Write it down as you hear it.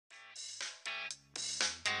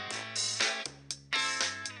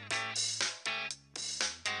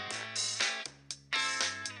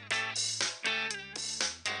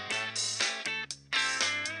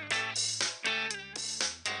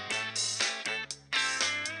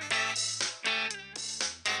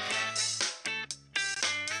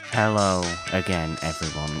Hello again,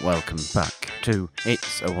 everyone. Welcome back to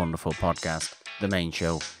It's a Wonderful Podcast, the main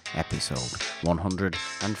show, episode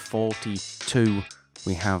 142.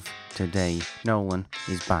 We have today, Nolan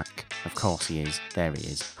is back. Of course he is. There he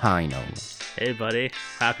is. Hi, Nolan. Hey, buddy.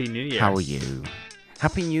 Happy New Year. How are you?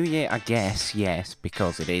 Happy New Year, I guess, yes,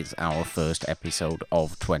 because it is our first episode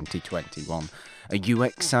of 2021. Are you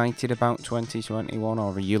excited about 2021,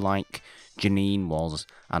 or are you like Janine was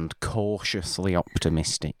and cautiously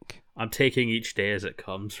optimistic? I'm taking each day as it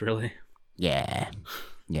comes, really. Yeah,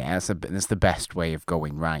 that's the best way of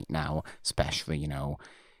going right now, especially,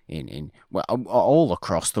 in all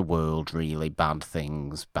across the world, really. Bad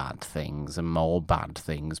things, and more bad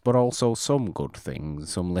things, but also some good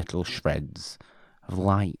things, some little shreds of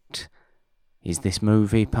light. Is this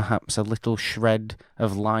movie perhaps a little shred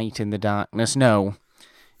of light in the darkness? No,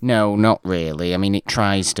 not really. I mean, it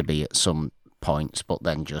tries to be at some points, but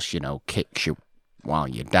then just, kicks you while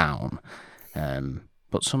you're down.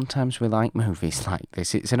 But sometimes we like movies like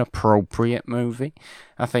this. It's an appropriate movie,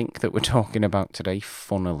 I think, that we're talking about today,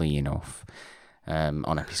 funnily enough,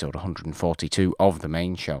 on episode 142 of the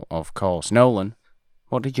main show, of course. Nolan,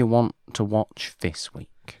 what did you want to watch this week?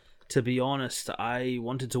 To be honest, I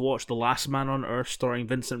wanted to watch The Last Man on Earth starring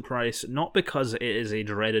Vincent Price, not because it is a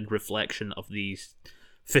dreaded reflection of the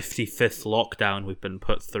 55th lockdown we've been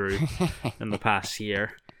put through in the past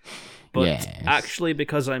year, but actually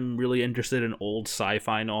because I'm really interested in old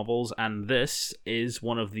sci-fi novels, and this is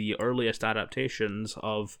one of the earliest adaptations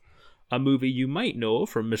of a movie you might know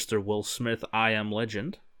from Mr. Will Smith, I Am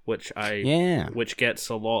Legend, which gets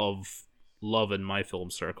a lot of love in my film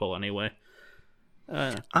circle anyway.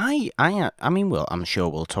 I'm sure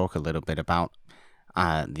we'll talk a little bit about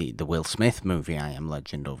the Will Smith movie, I Am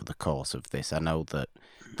Legend, over the course of this. I know that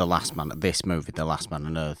The Last Man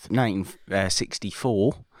on Earth,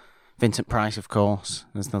 1964, Vincent Price, of course,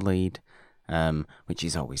 as the lead, which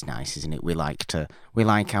is always nice, isn't it? We like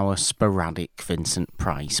our sporadic Vincent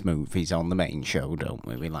Price movies on the main show, don't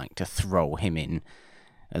we? We like to throw him in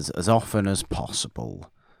as often as possible,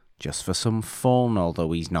 just for some fun,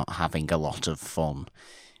 although he's not having a lot of fun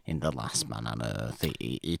in The Last Man on Earth.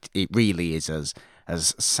 It really is as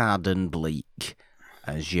sad and bleak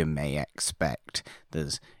as you may expect.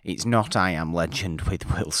 It's not I Am Legend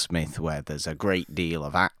with Will Smith, where there's a great deal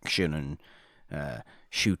of action and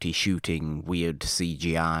shooting, weird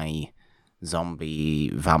CGI,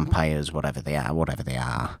 zombie, vampires, whatever they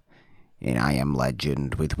are, in I Am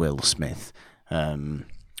Legend with Will Smith.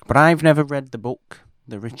 But I've never read the book,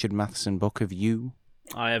 the Richard Matheson book. Have you?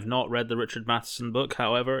 I have not read the Richard Matheson book.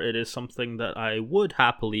 However, it is something that I would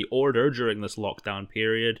happily order during this lockdown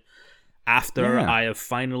period after I have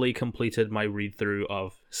finally completed my read-through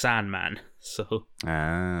of Sandman. So.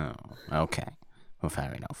 Oh, okay. Well,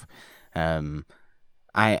 fair enough.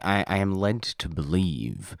 I am led to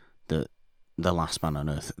believe that The Last Man on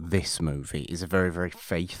Earth, this movie, is a very, very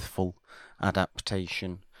faithful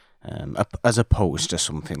adaptation, as opposed to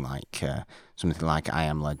something like I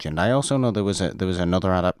Am Legend. I also know there was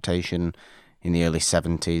another adaptation in the early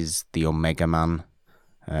 70s, The Omega Man.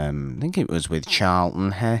 I think it was with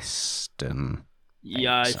Charlton Heston.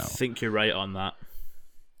 I think you're right on that.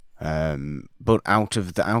 But out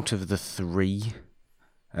of the three,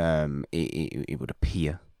 it would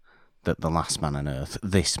appear that The Last Man on Earth,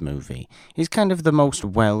 this movie, is kind of the most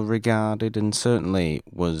well-regarded, and certainly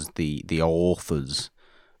was the author's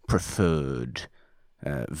preferred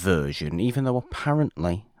version, even though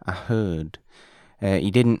apparently I heard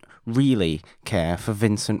he didn't really care for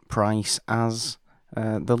Vincent Price as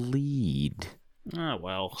the lead.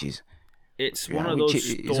 Well, it's one of those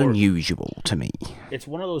stories. It's unusual to me. It's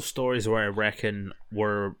one of those stories where I reckon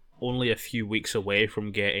we're only a few weeks away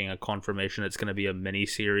from getting a confirmation it's going to be a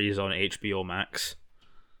mini-series on HBO Max.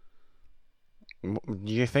 Do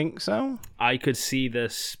you think so? I could see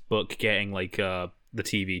this book getting like the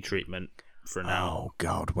TV treatment for now. Oh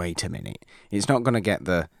God, wait a minute. It's not going to get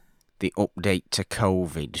the update to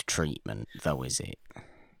COVID treatment, though, is it?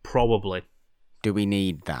 Probably. Do we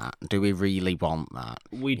need that? Do we really want that?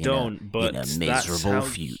 We don't, but in a miserable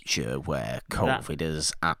future where COVID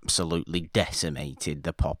has absolutely decimated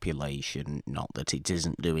the population, not that it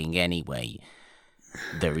isn't doing anyway.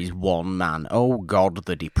 There is one man. Oh God,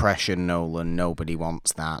 the depression, Nolan. Nobody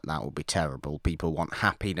wants that. That would be terrible. People want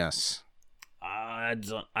happiness. I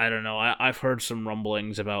don't know. I've heard some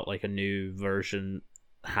rumblings about like a new version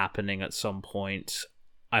happening at some point.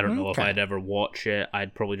 I don't know if I'd ever watch it.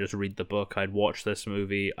 I'd probably just read the book. I'd watch this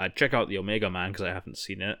movie. I'd check out The Omega Man because I haven't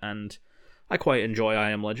seen it, and I quite enjoy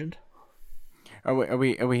I Am Legend. Are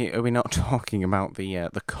we not talking about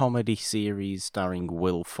the comedy series starring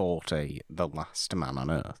Will Forte, The Last Man on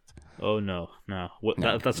Earth? Oh no. No,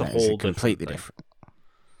 That's a that is whole completely different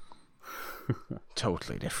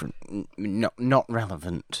totally different, not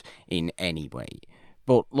relevant in any way.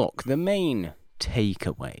 But look, the main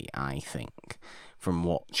takeaway, I think, from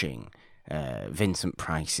watching Vincent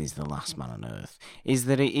Price's The Last Man on Earth is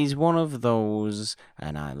that it is one of those,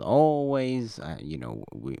 and I'll always,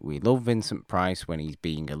 we love Vincent Price when he's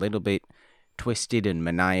being a little bit twisted and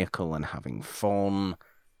maniacal and having fun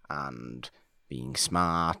and being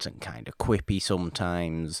smart and kind of quippy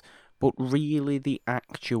sometimes, but really the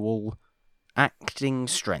actual acting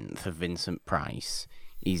strength of Vincent Price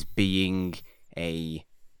is being a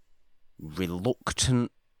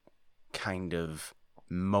reluctant, kind of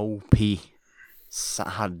mopey,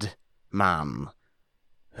 sad man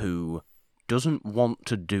who doesn't want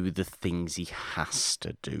to do the things he has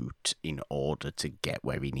to do in order to get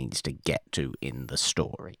where he needs to get to in the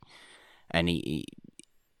story. And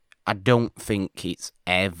I don't think it's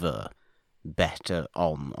ever better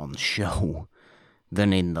on show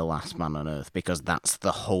than in The Last Man on Earth, because that's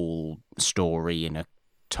the whole story in a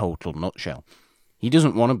total nutshell. He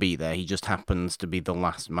doesn't want to be there, he just happens to be the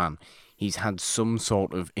last man. He's had some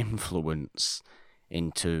sort of influence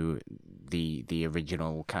into the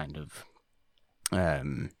original kind of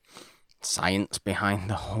science behind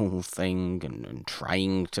the whole thing and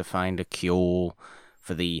trying to find a cure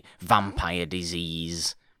for the vampire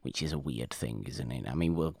disease, which is a weird thing, isn't it? I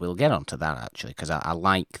mean, we'll get onto that, actually, because I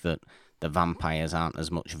like that the vampires aren't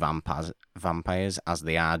as much vampires as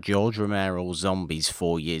they are George Romero's zombies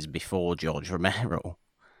 4 years before George Romero.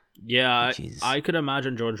 Yeah, I could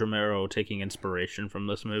imagine George Romero taking inspiration from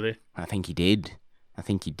this movie. I think he did.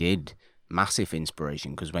 Massive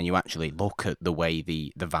inspiration, because when you actually look at the way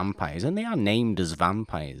the vampires, and they are named as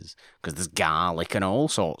vampires, because there's garlic and all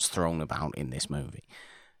sorts thrown about in this movie.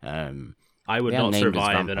 I would not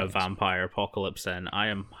survive in a vampire apocalypse then. I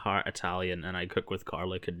am part Italian and I cook with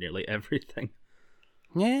garlic and nearly everything.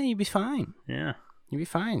 Yeah, you'd be fine. Yeah. You'd be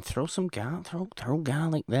fine. Throw some garlic, throw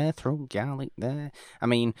garlic there, throw garlic there. I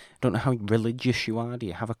mean, don't know how religious you are. Do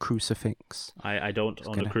you have a crucifix? I don't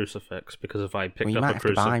own a crucifix, because if I picked you up might a have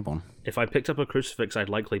to buy one. If I picked up a crucifix, I'd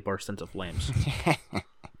likely burst into flames.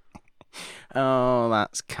 Oh,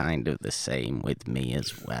 that's kind of the same with me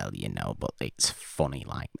as well, but it's funny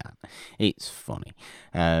like that. It's funny.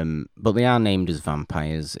 But they are named as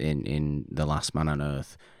vampires in The Last Man on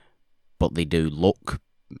Earth, but they do look,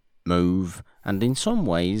 move, and in some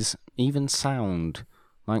ways even sound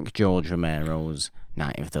like George Romero's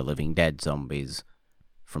Night of the Living Dead zombies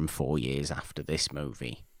from 4 years after this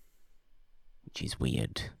movie, which is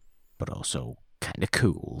weird, but also kind of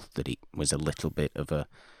cool that it was a little bit of a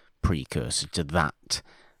precursor to that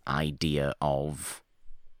idea of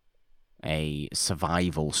a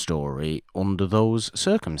survival story under those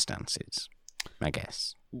circumstances, I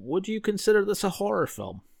guess. Would you consider this a horror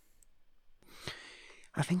film?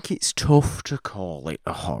 I think it's tough to call it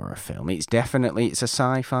a horror film. It's a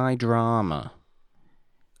sci-fi drama.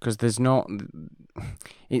 Because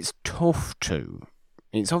it's tough to.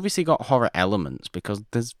 It's obviously got horror elements because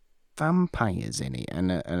there's vampires in it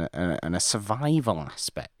and a survival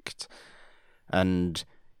aspect, and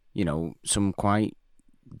some quite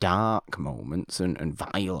dark moments and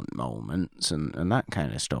violent moments and that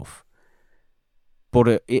kind of stuff.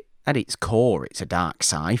 But at its core, it's a dark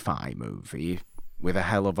sci-fi movie with a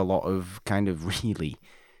hell of a lot of kind of really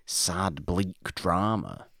sad, bleak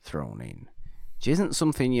drama thrown in, which isn't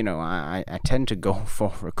something I tend to go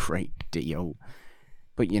for a great deal.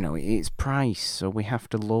 But it's Price, so we have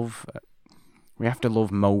to love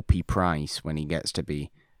mopey Price when he gets to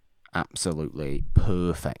be absolutely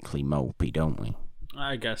perfectly mopey, don't we?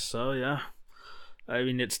 I guess so, yeah. I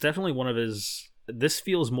mean, it's definitely one of his. This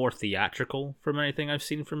feels more theatrical from anything I've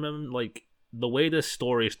seen from him. Like the way this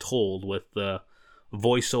story is told with the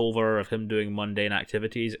voiceover of him doing mundane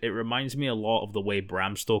activities, it reminds me a lot of the way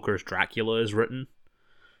Bram Stoker's Dracula is written.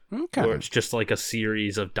 Okay. Where it's just like a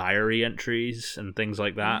series of diary entries and things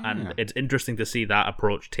like that. Yeah. And it's interesting to see that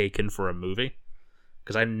approach taken for a movie,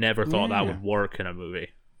 because I never thought that would work in a movie.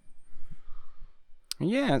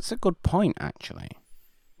 Yeah, it's a good point, actually.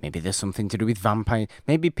 Maybe there's something to do with vampires.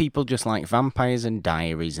 Maybe people just like vampires and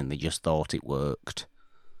diaries and they just thought it worked.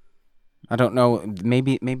 I don't know.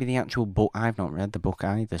 Maybe the actual book... I've not read the book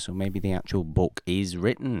either, so maybe the actual book is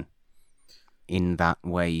written in that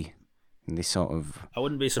way. This sort of... I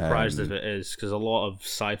wouldn't be surprised if it is, because a lot of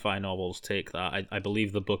sci-fi novels take that. I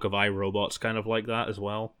believe the Book of I, Robot's kind of like that as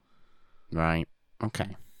well. Right.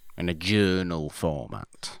 Okay. In a journal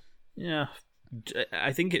format. Yeah.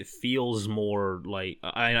 I think it feels more like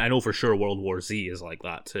I know for sure World War Z is like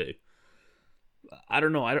that too. I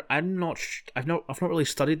don't know. I'm not. I've not really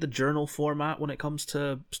studied the journal format when it comes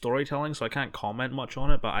to storytelling, so I can't comment much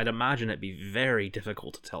on it. But I'd imagine it'd be very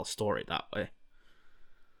difficult to tell a story that way.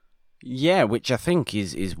 Yeah, which I think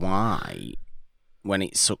is why when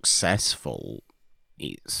it's successful,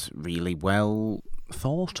 it's really well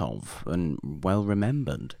thought of and well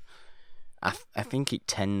remembered. I think it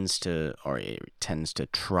tends to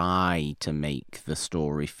try to make the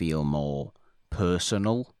story feel more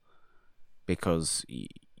personal, because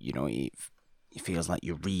it feels like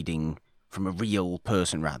you're reading from a real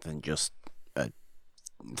person rather than just a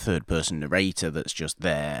third person narrator that's just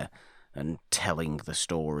there and telling the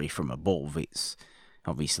story from above. It's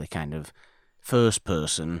obviously kind of first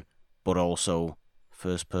person, but also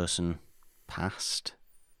first person past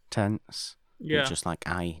tense. Yeah. It's just like,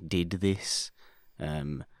 I did this.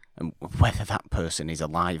 And whether that person is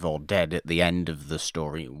alive or dead at the end of the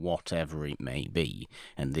story, whatever it may be,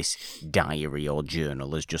 and this diary or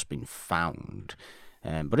journal has just been found.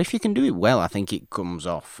 But if you can do it well, I think it comes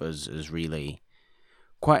off as really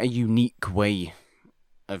quite a unique way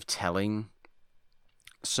of telling.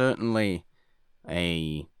 Certainly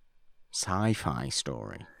a sci-fi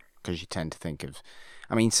story, because you tend to think of...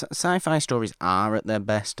 I mean, sci-fi stories are at their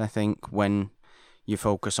best, I think, when you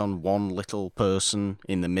focus on one little person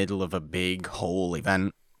in the middle of a big whole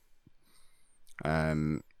event,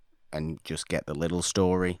 and just get the little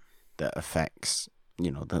story that affects,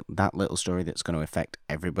 that little story that's going to affect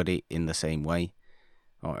everybody in the same way,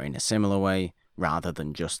 or in a similar way, rather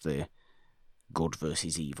than just the good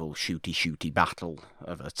versus evil, shooty battle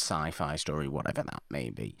of a sci-fi story, whatever that may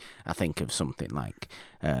be. I think of something like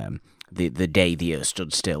the day the Earth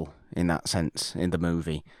stood still, in that sense, in the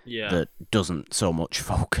movie, that doesn't so much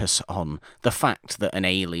focus on the fact that an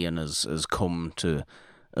alien has come to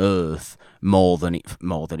Earth more than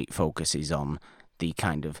it focuses on the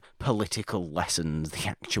kind of political lessons the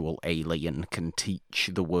actual alien can teach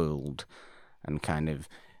the world, and kind of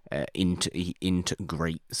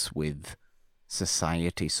integrates with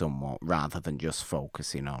society somewhat, rather than just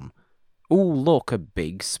focusing on, oh, look, a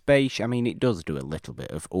big space. I mean, it does do a little bit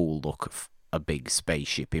of, oh, look, a big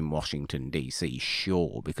spaceship in Washington, D.C.,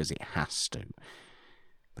 sure, because it has to.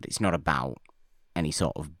 But it's not about any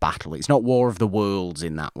sort of battle. It's not War of the Worlds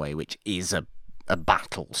in that way, which is a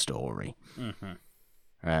battle story.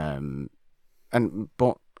 Mm-hmm.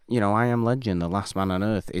 But I Am Legend, The Last Man on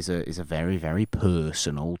Earth, is a very, very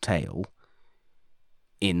personal tale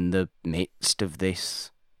in the midst of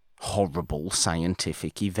this horrible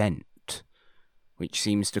scientific event, which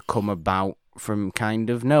seems to come about from kind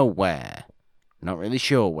of nowhere. Not really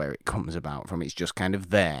sure where it comes about from. It's just kind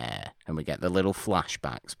of there, and we get the little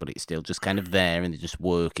flashbacks, but it's still just kind of there, and they're just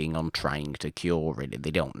working on trying to cure it, and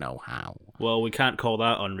they don't know how. Well, we can't call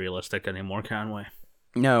that unrealistic anymore, can we?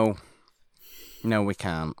 No, we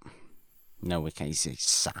can't. It's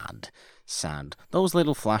sad. Those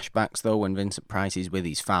little flashbacks, though, when Vincent Price is with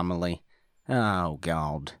his family, oh,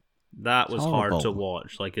 God. That was horrible. Hard to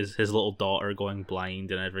watch, like his little daughter going blind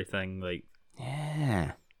and everything, like...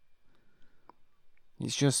 Yeah.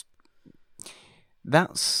 It's just...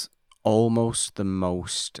 That's almost the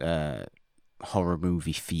most horror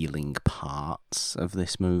movie feeling parts of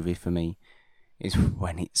this movie for me, is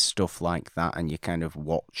when it's stuff like that and you're kind of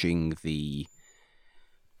watching the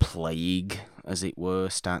plague, as it were,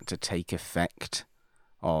 start to take effect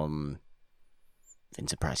on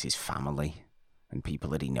Vincent Price's family and people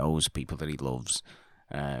that he knows, people that he loves,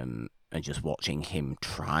 and just watching him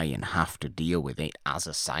try and have to deal with it as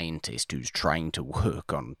a scientist who's trying to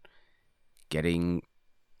work on getting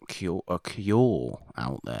a cure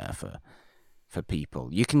out there for people.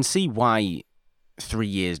 You can see why 3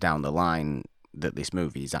 years down the line that this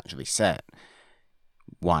movie is actually set,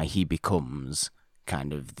 why he becomes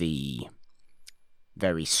kind of the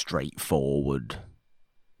very straightforward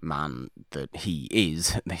man that he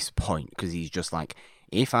is at this point, because he's just like,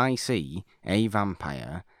 if I see a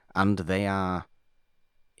vampire and they are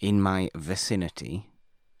in my vicinity,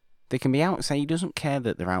 they can be outside. He doesn't care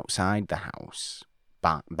that they're outside the house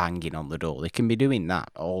banging on the door. They can be doing that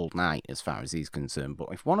all night as far as he's concerned, but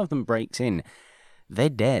if one of them breaks in, they're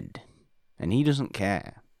dead, and he doesn't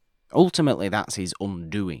care. Ultimately, that's his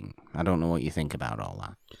undoing. I don't know what you think about all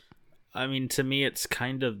that. I mean, to me, it's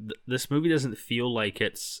kind of... This movie doesn't feel like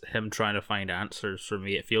it's him trying to find answers for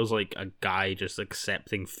me. It feels like a guy just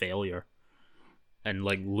accepting failure and,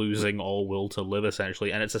 like, losing all will to live,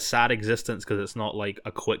 essentially. And it's a sad existence because it's not, like,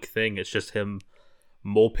 a quick thing. It's just him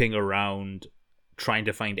moping around, trying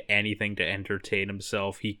to find anything to entertain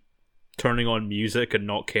himself. He turning on music and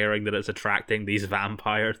not caring that it's attracting these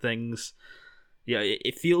vampire things. Yeah,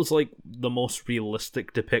 it feels like the most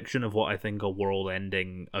realistic depiction of what I think a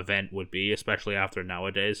world-ending event would be, especially after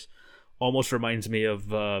nowadays. Almost reminds me of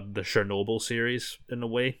the Chernobyl series in a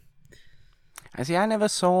way. I see. I never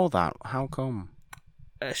saw that. How come?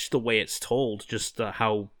 It's just the way it's told, just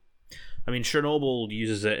how. I mean, Chernobyl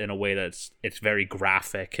uses it in a way it's very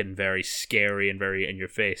graphic and very scary and very in your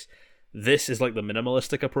face. This is like the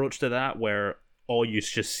minimalistic approach to that, where all you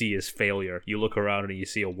just see is failure. You look around and you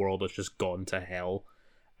see a world that's just gone to hell,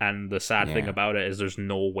 and the sad thing about it is there's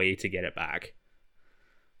no way to get it back.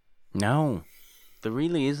 No, there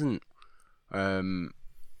really isn't. Or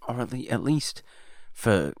at least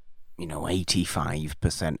for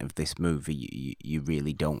 85% of this movie, you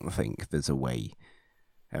really don't think there's a way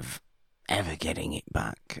of ever getting it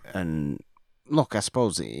back. And look, I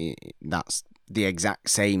suppose that's the exact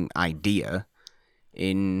same idea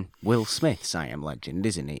in Will Smith's I Am Legend,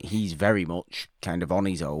 isn't it? He's very much kind of on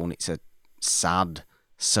his own. It's a sad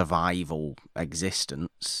survival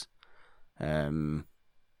existence.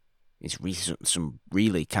 It's some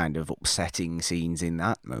really kind of upsetting scenes in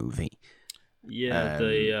that movie. Yeah,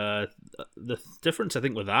 the difference I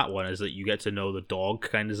think with that one is that you get to know the dog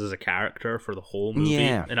kind of as a character for the whole movie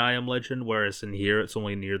in I Am Legend, whereas in here it's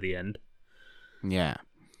only near the end. Yeah.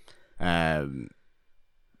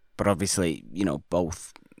 But obviously,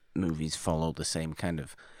 both movies follow the same kind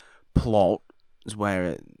of plot,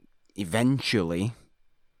 where eventually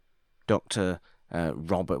Dr.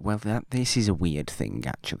 Robert... Well, this is a weird thing,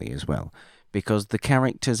 actually, as well, because the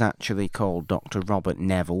character's actually called Dr. Robert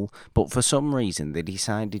Neville, but for some reason they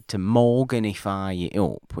decided to Morganify it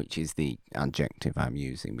up, which is the adjective I'm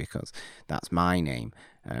using because that's my name,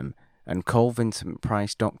 and call Vincent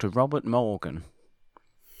Price Dr. Robert Morgan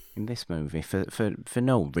in this movie for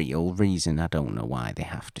no real reason. I don't know why they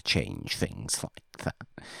have to change things like that.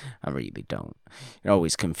 I really don't. It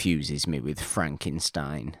always confuses me with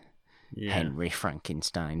Frankenstein. Yeah. Henry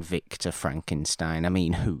Frankenstein, Victor Frankenstein. I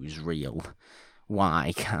mean, who's real?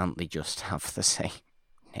 Why can't they just have the same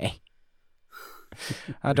name?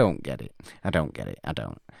 I don't get it. I don't.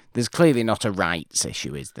 There's clearly not a rights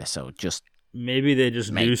issue, is there? So just... Maybe they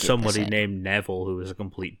just knew somebody named Neville who was a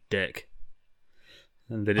complete dick.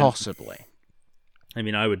 And they didn't... Possibly. I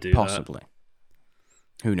mean, I would do Possibly.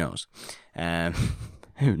 That. Who knows?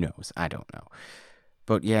 Who knows? I don't know.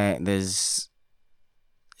 But yeah, there's...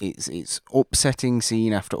 It's upsetting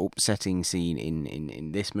scene after upsetting scene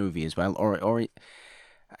in this movie as well. Or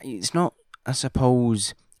it's not, I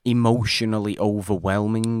suppose, emotionally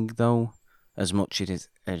overwhelming, though, as much as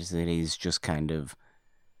it is just kind of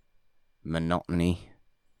monotony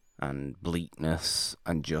and bleakness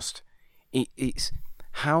and just... It's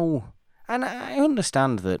how... And I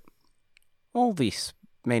understand that all this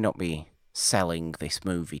may not be selling this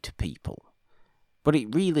movie to people, but it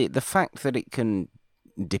really... The fact that it can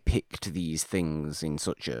depict these things in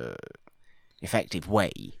such a effective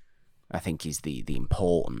way, I think, is the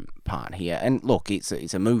important part here. And look, it's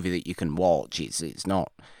a movie that you can watch. It's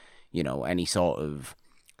not, any sort of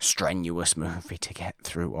strenuous movie to get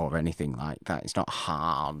through or anything like that. It's not a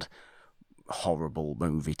hard, horrible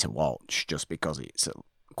movie to watch just because it's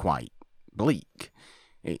quite bleak.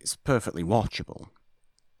 It's perfectly watchable.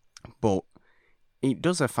 But it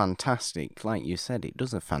does a fantastic, like you said, it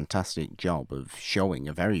does a fantastic job of showing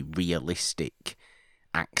a very realistic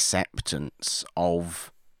acceptance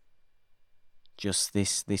of just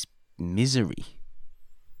this misery.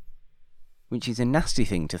 Which is a nasty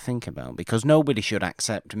thing to think about, because nobody should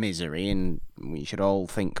accept misery and we should all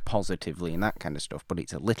think positively and that kind of stuff, but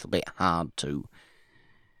it's a little bit hard to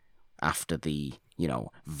after the,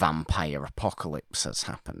 vampire apocalypse has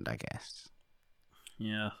happened, I guess.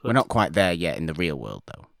 Yeah. We're not quite there yet in the real world,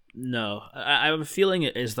 though. No. I'm feeling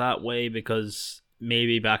it is that way because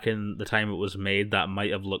maybe back in the time it was made, that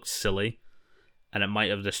might have looked silly, and it might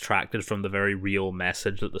have distracted from the very real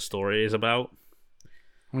message that the story is about.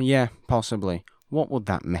 Well, yeah, possibly. What would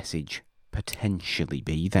that message potentially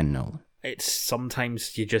be then, Nolan? It's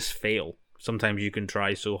sometimes you just fail. Sometimes you can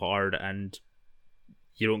try so hard and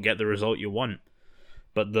you don't get the result you want.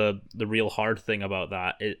 But the real hard thing about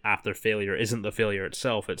that after failure isn't the failure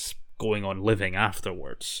itself, it's going on living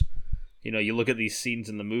afterwards. You look at these scenes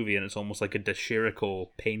in the movie and it's almost like a De Chirico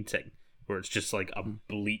painting, where it's just like a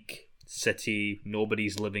bleak city,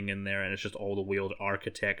 nobody's living in there, and it's just all the weird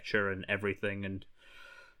architecture and everything. And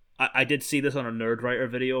I did see this on a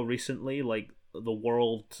Nerdwriter video recently, like the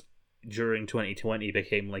world during 2020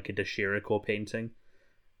 became like a De Chirico painting.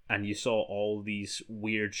 And you saw all these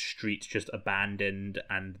weird streets just abandoned,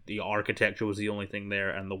 and the architecture was the only thing there.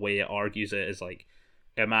 And the way it argues it is like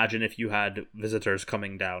imagine if you had visitors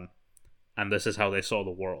coming down, and this is how they saw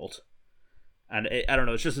the world. And I don't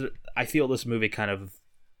know. It's just I feel this movie kind of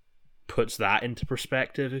puts that into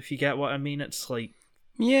perspective. If you get what I mean, it's like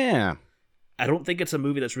Yeah. I don't think it's a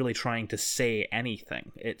movie that's really trying to say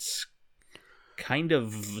anything. It's kind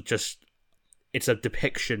of just it's a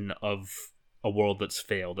depiction of a world that's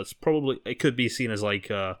failed. It could be seen as like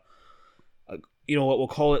you know what, we'll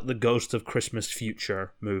call it the Ghost of Christmas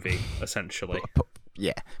Future movie, essentially.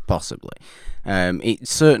 Yeah, possibly. It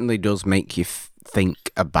certainly does make you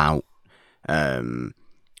think about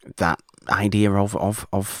that idea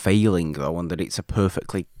of failing, though, and that it's a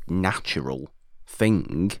perfectly natural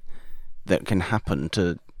thing that can happen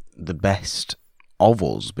to the best of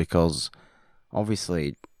us, because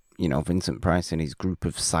obviously, you know, Vincent Price and his group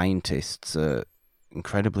of scientists are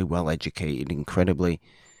incredibly well educated, incredibly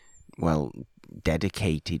well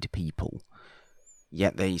dedicated people,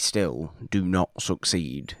 yet they still do not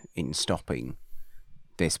succeed in stopping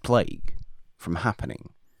this plague from happening.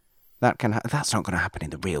 That's not going to happen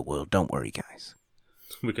in the real world. Don't worry, guys.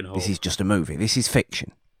 We can hope. This is just a movie. This is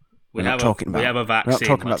fiction. We have a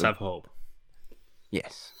vaccine. Let's have hope.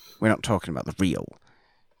 Yes, we're not talking about the real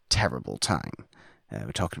terrible time.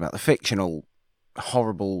 We're talking about the fictional,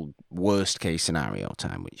 horrible, worst case scenario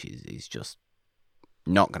time, which is just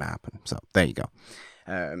not going to happen. So there you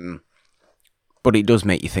go. But it does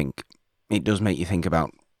make you think. It does make you think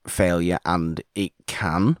about failure, and it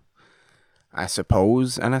can, I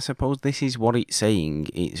suppose. And I suppose this is what it's saying.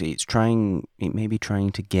 It may be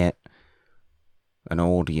trying to get an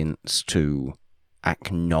audience to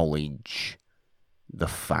acknowledge the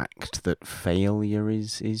fact that failure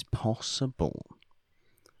is possible,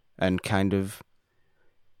 and kind of,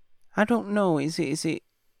 I don't know, is it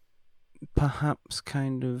perhaps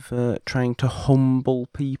kind of trying to humble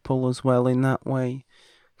people as well in that way?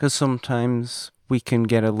 Because sometimes we can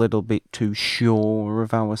get a little bit too sure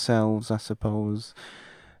of ourselves, I suppose.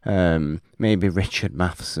 Maybe Richard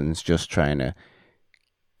Matheson's just trying to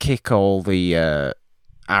kick all the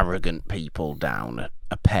arrogant people down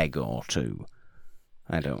a peg or two.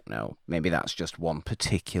 I don't know. Maybe that's just one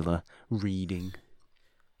particular reading.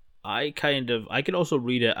 I can also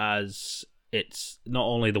read it as it's not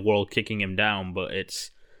only the world kicking him down, but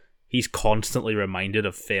he's constantly reminded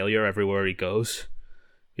of failure everywhere he goes.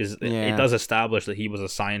 Because it does establish that he was a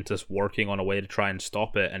scientist working on a way to try and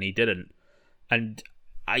stop it, and he didn't. And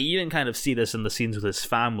I even kind of see this in the scenes with his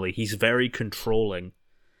family. He's very controlling,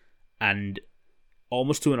 and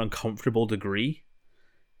almost to an uncomfortable degree.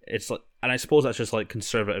 It's like, and I suppose that's just like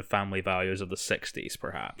conservative family values of the 60s,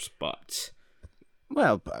 perhaps, but...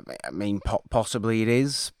 Well, I mean, possibly it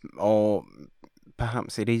is, or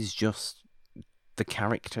perhaps it is just the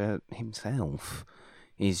character himself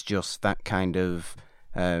is just that kind of...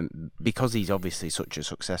 because he's obviously such a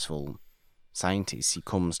successful scientist, he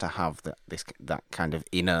comes to have that kind of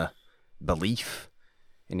inner belief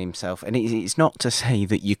in himself. And it's not to say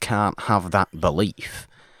that you can't have that belief,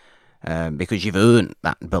 because you've earned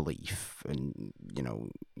that belief, and, you know,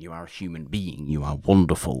 you are a human being, you are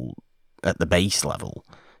wonderful at the base level,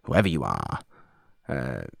 whoever you are.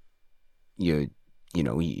 You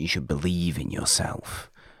should believe in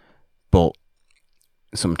yourself. But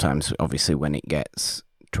sometimes, obviously, when it gets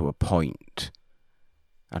to a point,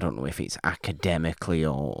 I don't know if it's academically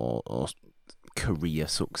or career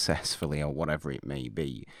successfully or whatever it may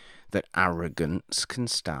be, that arrogance can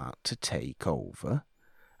start to take over,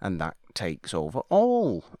 and that takes over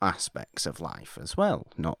all aspects of life as well,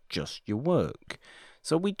 not just your work.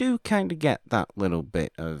 So we do kind of get that little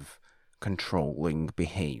bit of controlling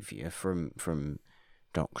behaviour from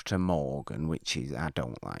Dr. Morgan, which is, I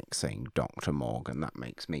don't like saying Dr. Morgan, that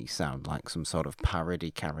makes me sound like some sort of parody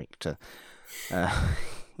character.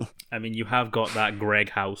 I mean, you have got that Greg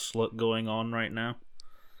House look going on right now.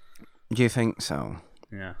 Do you think so?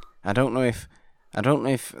 Yeah. I don't know if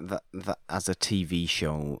that as a TV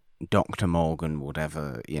show, Dr. Morgan would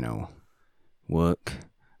ever, work.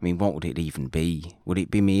 I mean, what would it even be? Would it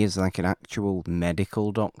be me as like an actual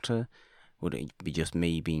medical doctor? Would it be just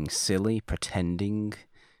me being silly, pretending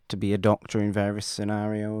to be a doctor in various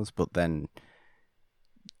scenarios? But then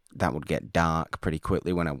that would get dark pretty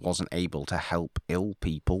quickly when I wasn't able to help ill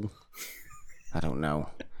people. I don't know.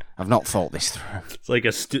 I've not thought this through. It's like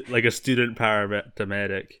a student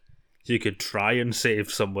paramedic. You could try and save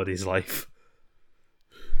somebody's life.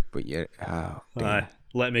 But dear.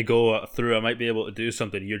 Let me go through. I might be able to do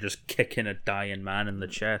something. You're just kicking a dying man in the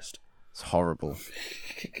chest. It's horrible.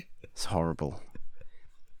 It's horrible.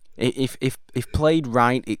 If played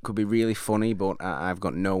right, it could be really funny, but I've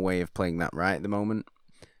got no way of playing that right at the moment.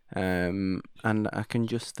 And I can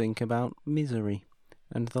just think about misery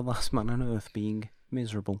and the last man on Earth being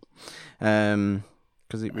miserable,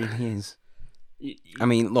 because it really is. I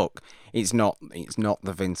mean, look, it's not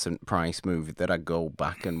the Vincent Price movie that I go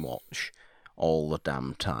back and watch all the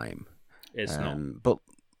damn time. It's not, but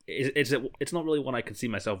it's not really one I can see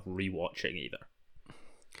myself rewatching either.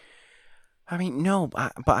 I mean, no,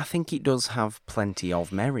 but I think it does have plenty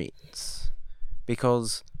of merits,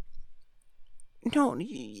 because no,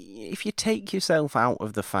 if you take yourself out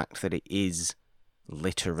of the fact that it is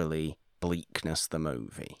literally Bleakness the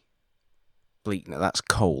movie. Bleakness, that's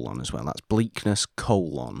colon as well. That's Bleakness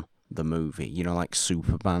colon the movie. You know, like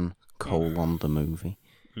Superman colon the movie.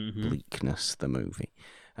 Mm-hmm. Bleakness the movie.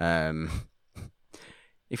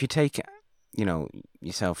 If you take,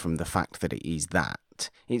 yourself from the fact that it is that,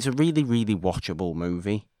 it's a really, really watchable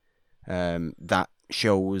movie. That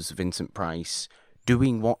shows Vincent Price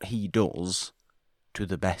doing what he does to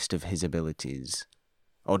the best of his abilities.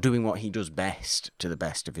 Or doing what he does best to the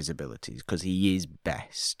best of his abilities, because he is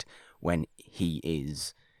best when he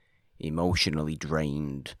is emotionally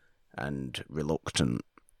drained and reluctant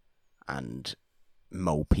and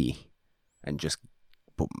mopey and just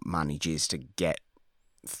manages to get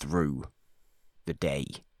through the day.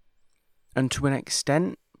 And to an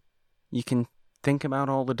extent, you can think about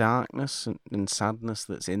all the darkness and sadness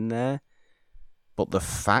that's in there, but the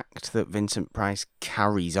fact that Vincent Price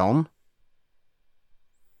carries on,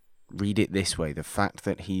 read it this way, the fact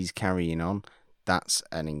that he's carrying on, that's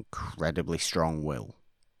an incredibly strong will.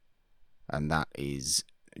 And that is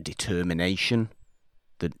determination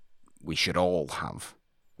that we should all have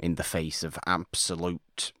in the face of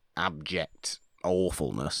absolute, abject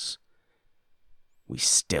awfulness. We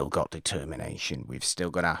still got determination. We've still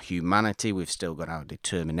got our humanity, we've still got our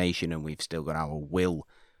determination, and we've still got our will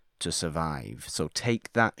to survive. So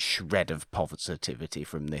take that shred of positivity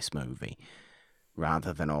from this movie,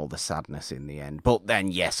 rather than all the sadness in the end. But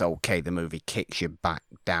then, yes, okay, the movie kicks you back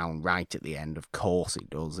down right at the end. Of course it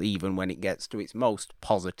does, even when it gets to its most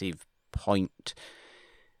positive point.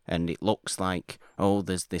 And it looks like,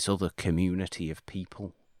 there's this other community of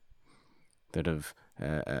people that are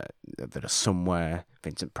somewhere.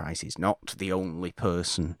 Vincent Price is not the only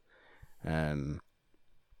person.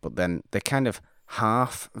 But then they're kind of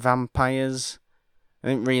half vampires. I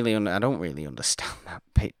don't really understand that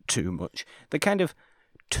bit too much. They're kind of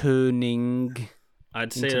turning.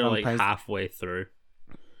 I'd say they're vampires. Like halfway through.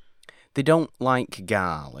 They don't like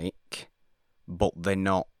garlic, but they're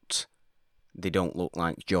not. They don't look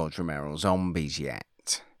like George Romero zombies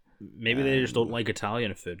yet. Maybe they just don't like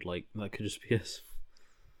Italian food. Like that could just be us.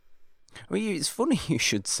 Well, it's funny you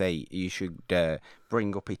should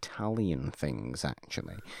bring up Italian things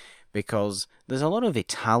actually, because there's a lot of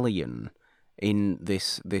Italian in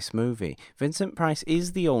this movie. Vincent Price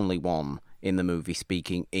is the only one in the movie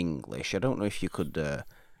speaking English. I don't know if you could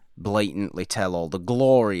blatantly tell all the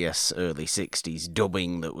glorious early 60s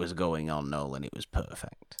dubbing that was going on, Nolan. It was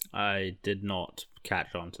perfect. I did not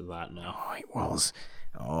catch on to that, no. Oh, it was.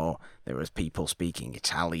 Oh, there was people speaking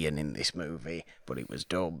Italian in this movie, but it was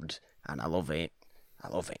dubbed, and I love it. I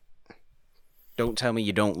love it. Don't tell me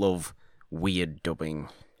you don't love weird dubbing.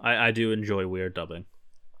 I do enjoy weird dubbing.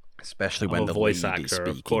 Especially when the voice lead is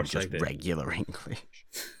speaking just regular English.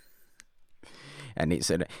 And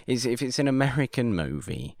if it's an American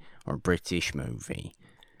movie or a British movie,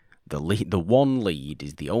 the one lead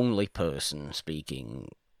is the only person speaking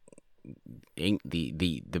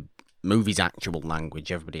the movie's actual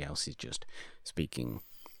language. Everybody else is just speaking.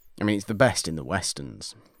 I mean, it's the best in the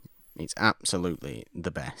westerns. It's absolutely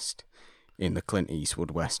the best in the Clint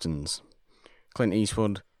Eastwood westerns. Clint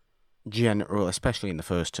Eastwood, especially in the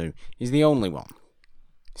first two, is the only one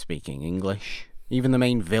speaking English. Even the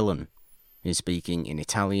main villain is speaking in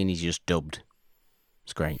Italian. He's just dubbed.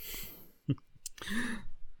 It's great.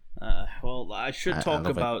 Well, I should talk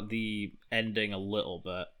about the ending a little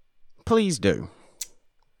bit. Please do.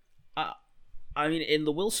 I mean, in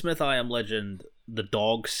the Will Smith I Am Legend, the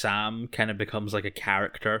dog Sam kind of becomes like a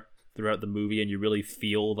character throughout the movie, and you really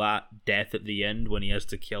feel that death at the end when he has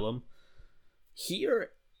to kill him.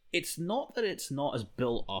 Here, it's not that it's not as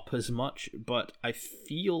built up as much, but I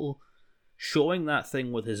feel showing that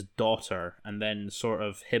thing with his daughter and then sort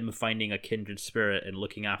of him finding a kindred spirit and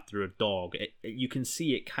looking after a dog, you can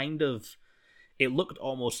see it looked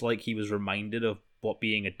almost like he was reminded of what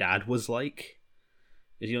being a dad was like.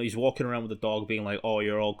 You know, he's walking around with the dog being like, oh,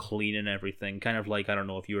 you're all clean and everything. Kind of like, I don't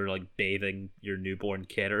know, if you were like bathing your newborn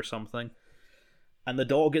kid or something. And the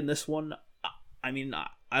dog in this one, I mean,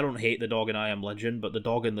 I don't hate the dog in I Am Legend, but the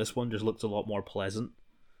dog in this one just looks a lot more pleasant.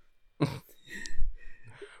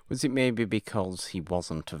 Was it maybe because he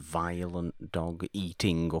wasn't a violent dog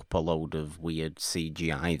eating up a load of weird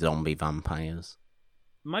CGI zombie vampires?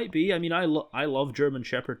 Might be. I mean, I love German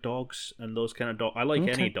Shepherd dogs and those kind of dogs. I like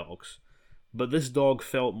any dogs, but this dog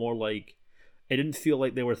felt more like it didn't feel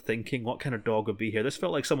like they were thinking what kind of dog would be here. This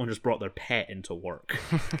felt like someone just brought their pet into work.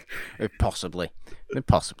 It possibly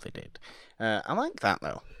did. I like that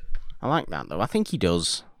though. I think he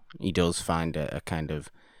does. He does find a kind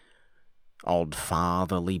of odd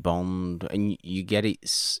fatherly bond, and you get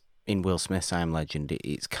it's in Will Smith's I Am Legend.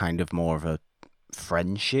 It's kind of more of a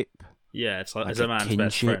friendship. Yeah, it's like as a man's kinship.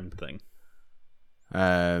 Best friend thing.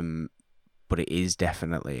 But it is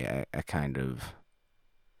definitely a kind of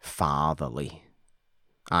fatherly,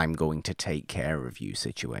 I'm going to take care of you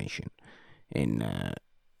situation in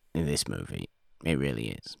this movie. It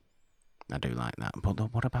really is. I do like that. But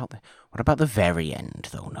what about the very end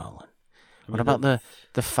though, Nolan? What about the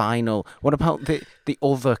final? What about the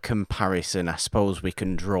other comparison I suppose we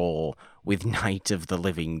can draw with Night of the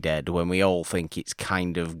Living Dead when we all think it's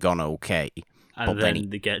kind of gone okay, and but then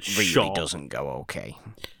they get really shot. Doesn't go okay.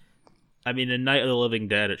 I mean, in Night of the Living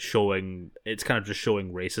Dead, it's kind of just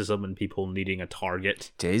showing racism and people needing a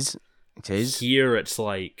target. It is. Here, it's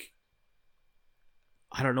like,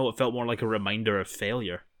 I don't know, it felt more like a reminder of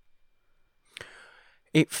failure.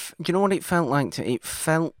 Do you know what it felt like? It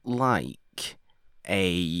felt like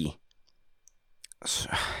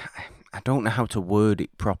I don't know how to word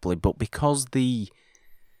it properly, but because the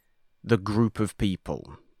group of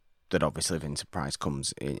people that obviously Vincent Price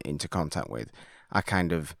comes into contact with are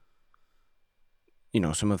kind of,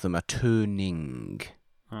 some of them are turning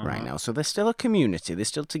right now. So they're still a community, they're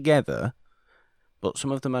still together, but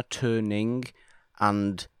some of them are turning,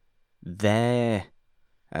 and their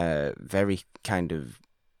very kind of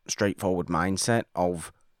straightforward mindset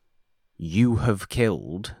of, you have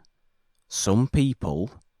killed some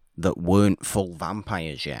people that weren't full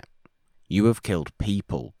vampires yet. You have killed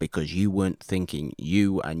people because you weren't thinking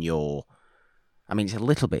you and your... I mean, it's a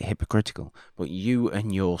little bit hypocritical, but you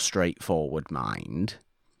and your straightforward mind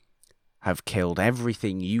have killed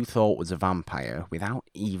everything you thought was a vampire without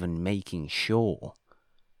even making sure.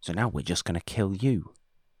 So now we're just going to kill you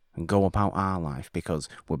and go about our life because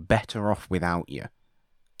we're better off without you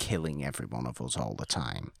killing every one of us all the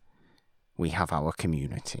time. We have our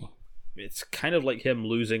community. It's kind of like him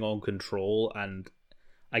losing all control, and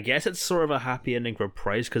I guess it's sort of a happy ending for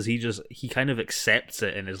Price because he kind of accepts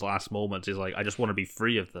it in his last moments. He's like, I just want to be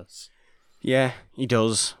free of this. Yeah, he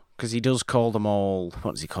does. Because he does call them all,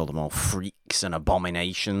 what does he call them all? Freaks and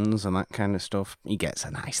abominations and that kind of stuff. He gets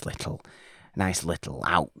a nice little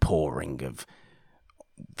outpouring of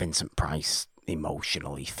Vincent Price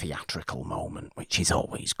emotionally theatrical moment, which is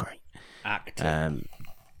always great.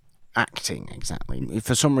 Acting, exactly.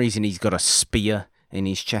 For some reason, he's got a spear in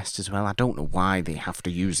his chest as well. I don't know why they have to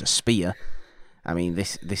use a spear. I mean,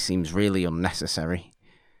 this seems really unnecessary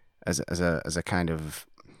as a kind of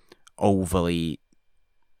overly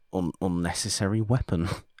unnecessary weapon.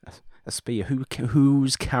 A spear.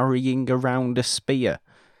 Who's carrying around a spear?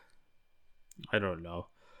 I don't know.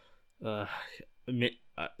 It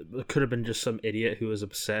could have been just some idiot who was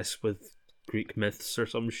obsessed with Greek myths or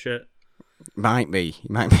some shit. Might be.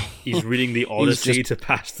 He's reading the Odyssey to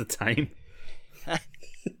pass the time.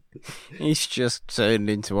 He's just turned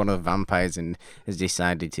into one of the vampires and has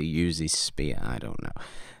decided to use his spear. I don't know.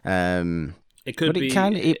 It could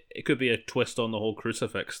be a twist on the whole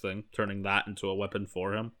crucifix thing, turning that into a weapon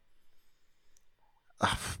for him.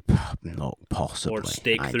 Not possibly. Or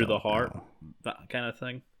stake through the heart, that kind of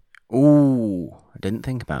thing. Ooh, I didn't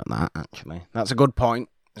think about that, actually. That's a good point.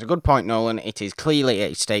 It's a good point, Nolan. It is clearly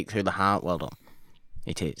a stake through the heart. Well done.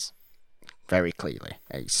 It is. Very clearly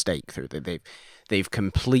a stake through the... They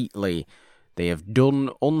have done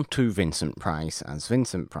unto Vincent Price as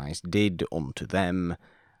Vincent Price did unto them,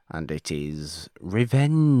 and it is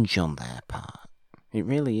revenge on their part. It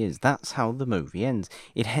really is. That's how the movie ends.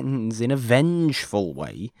 It ends in a vengeful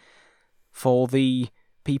way for the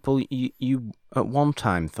people you at one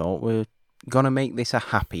time thought were going to make this a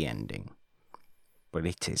happy ending. But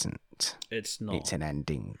it isn't. It's not. It's an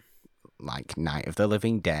ending like Night of the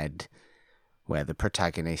Living Dead, where the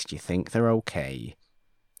protagonist, you think they're okay,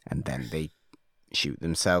 and then they shoot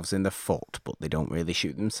themselves in the foot, but they don't really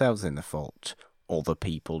shoot themselves in the foot. Other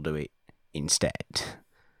people do it instead.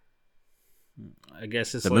 I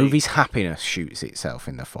guess it's the movie's happiness shoots itself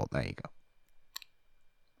in the foot. There you go.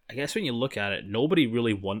 I guess when you look at it, nobody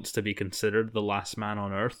really wants to be considered the last man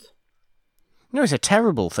on Earth. No, it's a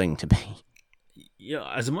terrible thing to be.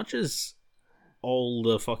 Yeah, as much as all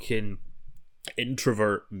the fucking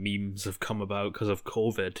introvert memes have come about because of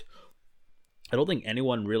COVID, I don't think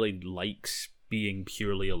anyone really likes being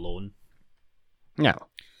purely alone. No.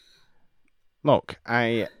 Look,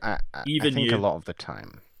 I Even think you. a lot of the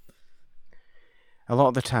time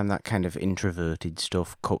that kind of introverted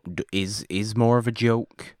stuff is more of a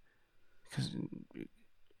joke, because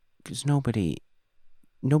nobody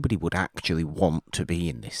would actually want to be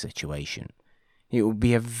in this situation. It would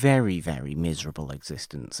be a very, very miserable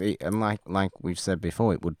existence. And like we've said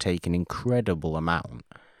before, it would take an incredible amount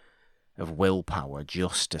of willpower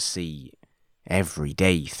just to see every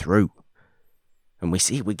day through. And we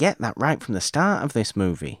get that right from the start of this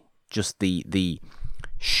movie. Just the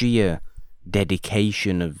sheer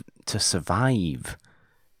dedication to survive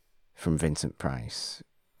from Vincent Price.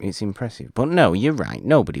 It's impressive. But no, you're right.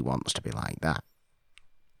 Nobody wants to be like that.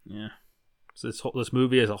 Yeah. So this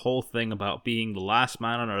movie is a whole thing about being the last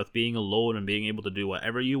man on Earth, being alone and being able to do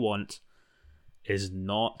whatever you want is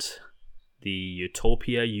not the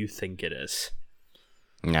utopia you think it is.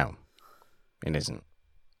 No, it isn't.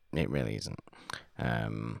 It really isn't.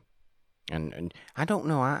 And I don't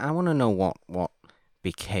know. I want to know what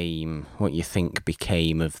you think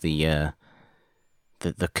became of the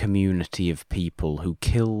community of people who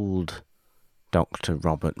killed Dr.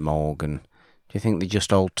 Robert Morgan. Do you think they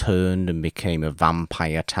just all turned and became a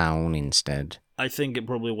vampire town instead? I think it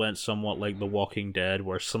probably went somewhat like The Walking Dead,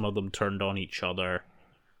 where some of them turned on each other,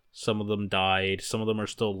 some of them died, some of them are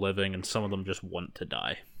still living, and some of them just want to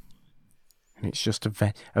die. And it's just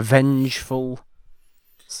a vengeful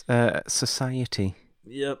society.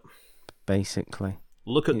 Yep. Basically.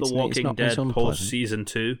 Look at The Walking Dead post Season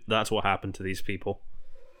 2. That's what happened to these people.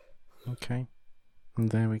 Okay. And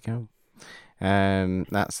there we go.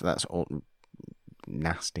 That's all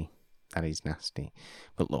nasty. That is nasty.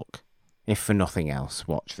 But look, if for nothing else,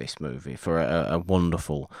 watch this movie for a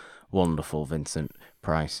wonderful, wonderful Vincent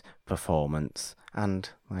Price performance. And,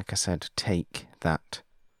 like I said, take that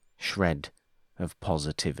shred of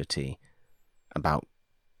positivity about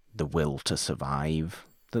the will to survive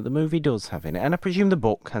that the movie does have in it. And I presume the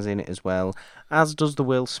book has in it as well, as does the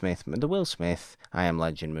Will Smith. The Will Smith I Am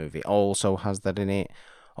Legend movie also has that in it.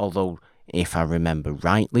 Although, if I remember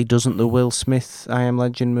rightly, doesn't the Will Smith I Am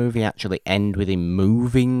Legend movie actually end with him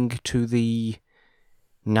moving to the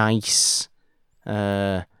nice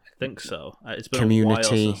I think so. It's been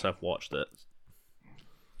community. A while since I've watched it.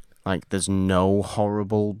 Like, there's no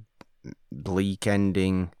horrible, bleak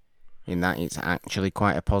ending in that. It's actually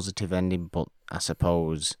quite a positive ending, but I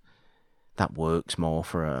suppose that works more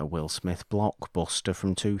for a Will Smith blockbuster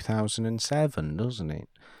from 2007, doesn't it?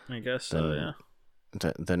 I guess so, yeah.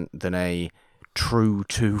 Than a true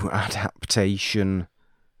to adaptation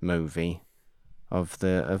movie of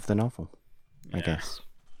the novel, I guess.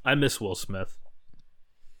 I miss Will Smith.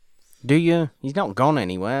 Do you? He's not gone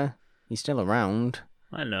anywhere. He's still around.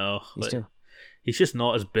 I know. He's just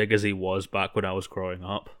not as big as he was back when I was growing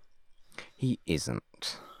up. He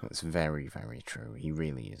isn't. That's very, very true. He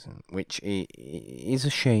really isn't. Which is a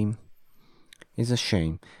shame. Is a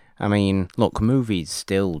shame. I mean, look, movies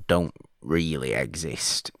still don't really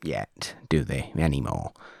exist yet, do they,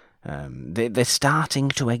 anymore? They're starting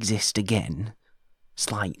to exist again,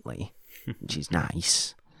 slightly, which is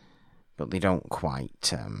nice, but they don't quite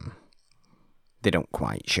show.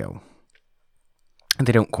 And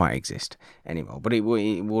they don't quite exist anymore. But it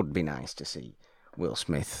would be nice to see Will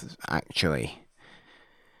Smith actually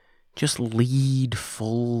just lead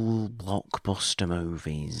full blockbuster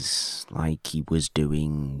movies like he was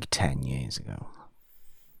doing 10 years ago.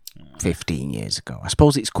 15 years ago. I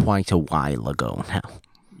suppose it's quite a while ago now.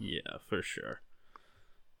 Yeah, for sure.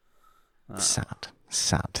 Sad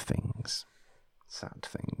things.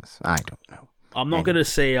 I don't know. I'm not going to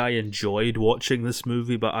say I enjoyed watching this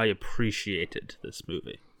movie, but I appreciated this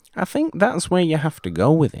movie. I think that's where you have to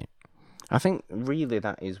go with it. I think really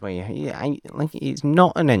that is where it's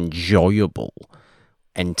not an enjoyable,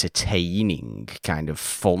 entertaining kind of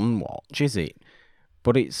fun watch, is it?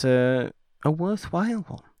 But it's a worthwhile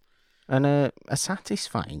one and a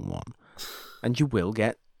satisfying one, and you will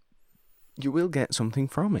get something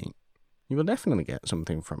from it. You will definitely get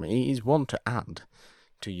something from it. It is one to add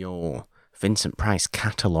to your Vincent Price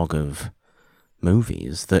catalogue of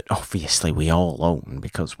movies that obviously we all own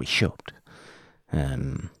because we should.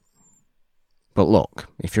 But look,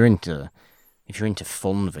 if you're into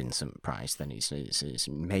fun Vincent Price, then it's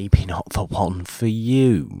maybe not the one for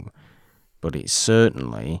you. But it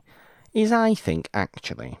certainly is, I think,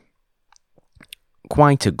 actually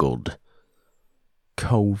quite a good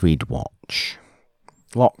COVID watch.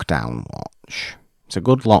 Lockdown watch. It's a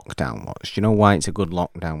good lockdown watch. Do you know why it's a good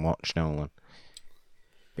lockdown watch, Nolan?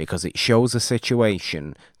 Because it shows a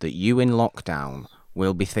situation that you in lockdown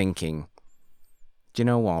will be thinking, do you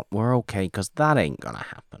know what? We're okay, because that ain't gonna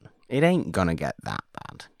happen. It ain't gonna get that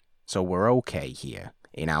bad. So we're okay here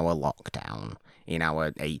in our lockdown, in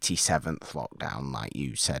our 87th lockdown, like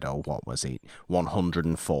you said, or what was it?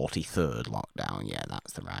 143rd lockdown. Yeah,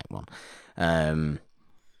 that's the right one.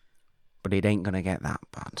 But it ain't gonna get that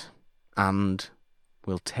bad. And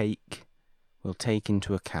we'll take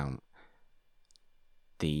into account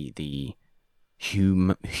the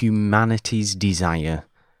humanity's desire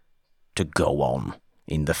to go on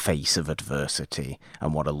in the face of adversity,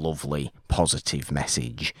 and what a lovely positive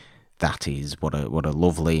message that is. What a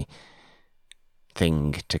lovely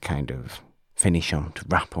thing to kind of finish on, to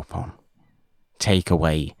wrap up on. Take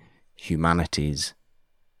away humanity's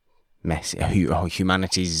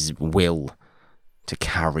will to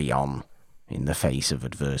carry on in the face of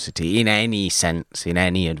adversity, in any sense, in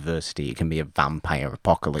any adversity. It can be a vampire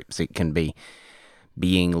apocalypse, it can be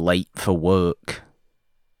being late for work,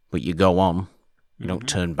 but you go on. You don't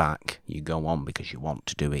turn back. You go on because you want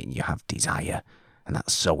to do it and you have desire. And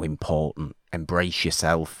that's so important. Embrace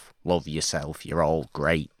yourself. Love yourself. You're all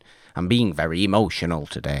great. I'm being very emotional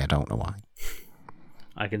today. I don't know why.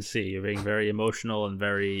 I can see you're being very emotional and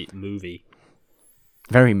very movie.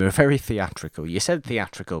 Very theatrical. You said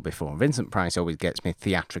theatrical before. Vincent Price always gets me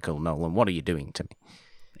theatrical, Nolan. What are you doing to me?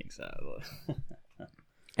 Exactly.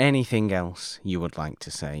 Anything else you would like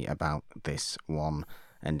to say about this one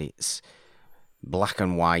and its black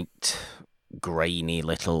and white, grainy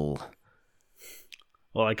little...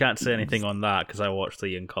 Well, I can't say anything on that because I watched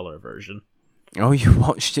the in colour version. Oh, you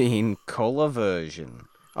watched the in colour version.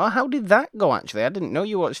 Oh, how did that go, actually? I didn't know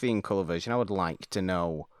you watched the in colour version. I would like to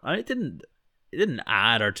know. It didn't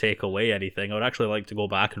add or take away anything. I would actually like to go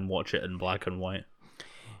back and watch it in black and white.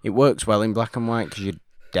 It works well in black and white because you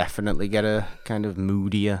definitely get a kind of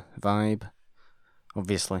moodier vibe.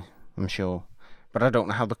 Obviously, I'm sure. But I don't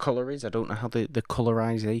know how the colour is. I don't know how the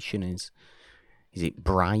colorization is. Is it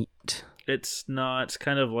bright? It's not. It's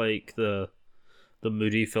kind of like the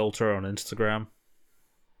moody filter on Instagram.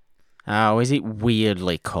 Oh, is it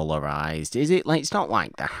weirdly colorized? Is it like, it's not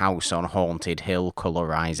like the House on Haunted Hill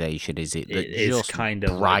colorization, is it? That It just kind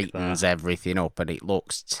of brightens like everything up and it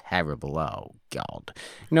looks terrible. Oh God,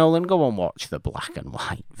 Nolan, go and watch the black and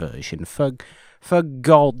white version for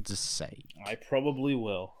God's sake. I probably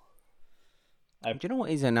will. Do you know what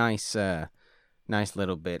is a nice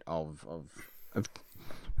little bit of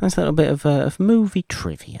movie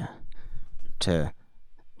trivia to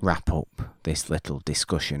wrap up this little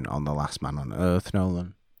discussion on The Last Man on Earth,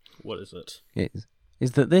 Nolan? What is it?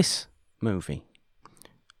 Is that this movie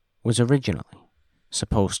was originally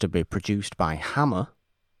supposed to be produced by Hammer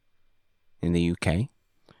in the UK,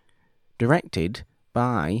 directed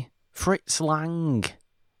by Fritz Lang,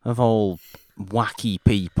 of all wacky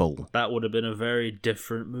people. That would have been a very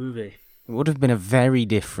different movie. It would have been a very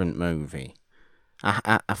different movie.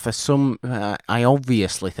 I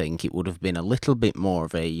obviously think it would have been a little bit more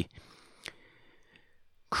of a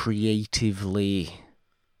creatively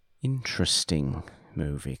interesting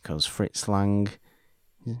movie, because Fritz Lang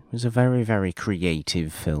was a very, very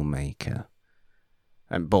creative filmmaker.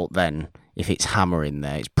 But then, if it's Hammer in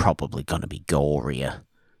there, it's probably going to be gorier.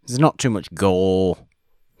 There's not too much gore,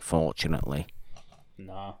 fortunately.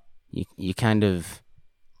 Nah. You kind of...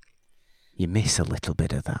 You miss a little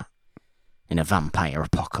bit of that. In a vampire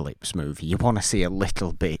apocalypse movie, you want to see a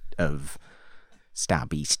little bit of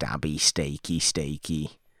stabby,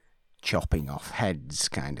 steaky, chopping off heads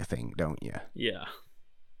kind of thing, don't you? Yeah.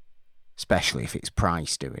 Especially if it's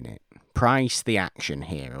Price doing it. Price, the action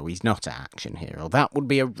hero. He's not an action hero. That would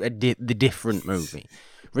be the different movie.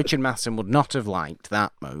 Richard Matheson would not have liked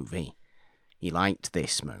that movie. He liked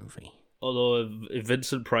this movie. Although if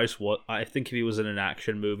Vincent Price, I think if he was in an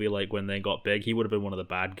action movie like When They Got Big, he would have been one of the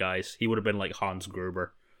bad guys. He would have been like Hans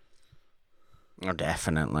Gruber. Oh,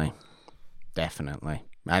 definitely.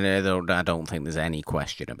 I don't think there's any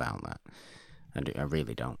question about that. I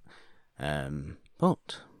really don't.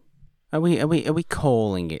 But are we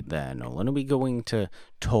calling it there, Nolan? Are we going to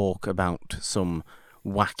talk about some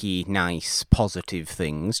wacky, nice, positive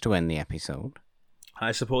things to end the episode?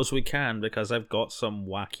 I suppose we can, because I've got some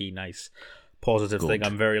wacky, nice, positive Good. thing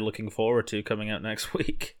I'm very looking forward to coming out next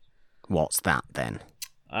week. What's that, then?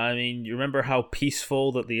 I mean, you remember how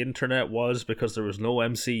peaceful that the internet was because there was no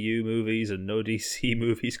MCU movies and no DC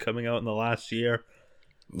movies coming out in the last year?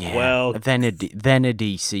 Yeah. Well, then a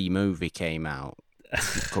DC movie came out a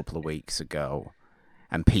couple of weeks ago,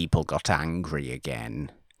 and people got angry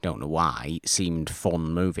again. Don't know why. It seemed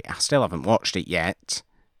fun movie. I still haven't watched it yet,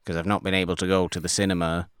 because I've not been able to go to the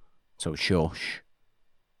cinema, so shush.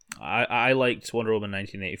 I liked Wonder Woman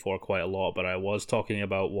 1984 quite a lot, but I was talking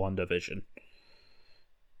about WandaVision.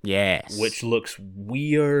 Yes. which looks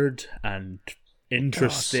weird and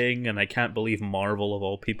interesting, and I can't believe Marvel, of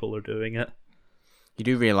all people, are doing it. You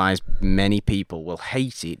do realise many people will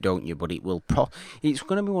hate it, don't you? But it will it's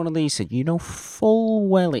going to be one of these, you know full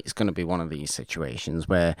well it's going to be one of these situations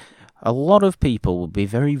where a lot of people will be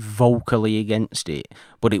very vocally against it,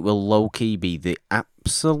 but it will low-key be the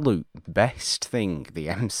absolute best thing the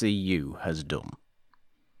MCU has done.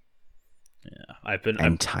 Yeah, I've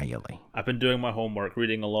been doing my homework,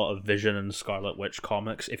 reading a lot of Vision and Scarlet Witch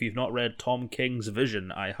comics. If you've not read Tom King's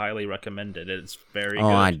Vision, I highly recommend it. It's very good.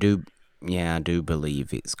 I do. Yeah, I do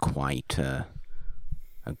believe it's quite a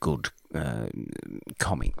good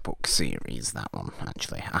comic book series, that one,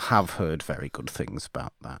 actually. I have heard very good things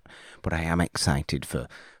about that. But I am excited for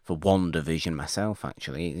WandaVision myself,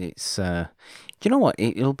 actually. It's, do you know what?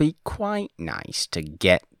 It'll be quite nice to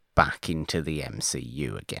get back into the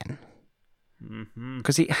MCU again.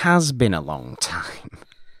 Because it has been a long time.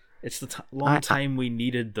 It's the long time we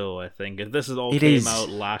needed, though, I think. If this all came out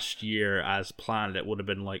last year as planned, it would have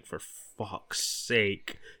been like, for fuck's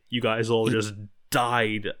sake, you guys all just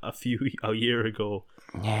died a year ago.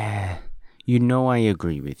 Yeah. You know I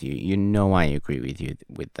agree with you.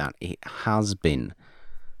 With that. It has been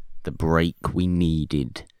the break we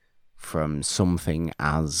needed from something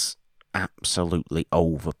as absolutely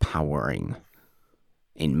overpowering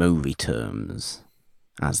in movie terms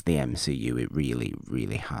as the MCU. It really,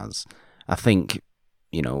 really has. I think,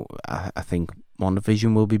 I think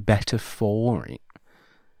WandaVision will be better for it.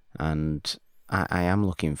 And I am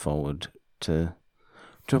looking forward to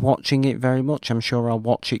watching it very much. I'm sure I'll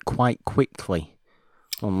watch it quite quickly,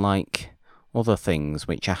 unlike other things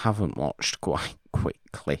which I haven't watched quite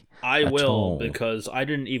quickly. I will, because I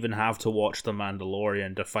didn't even have to watch The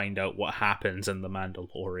Mandalorian to find out what happens in The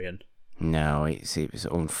Mandalorian. No, it was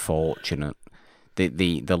unfortunate.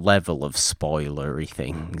 The level of spoilery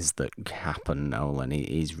things that happen, Nolan,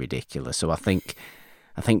 is ridiculous. So I think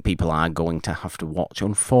people are going to have to watch.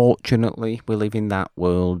 Unfortunately, we live in that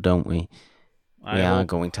world, don't we? We are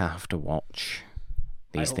going to have to watch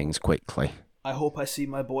these things quickly. I hope I see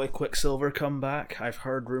my boy Quicksilver come back. I've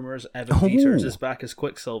heard rumours Evan Peters is back as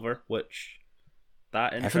Quicksilver, which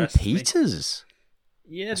that interests me. Evan Peters?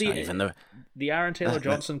 Yeah, the Aaron Taylor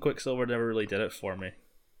Johnson Quicksilver never really did it for me.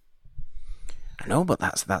 I know, but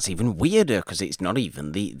that's even weirder, because it's not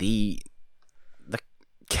even the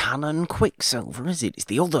canon Quicksilver, is it? It's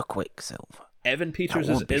the other Quicksilver. Evan Peters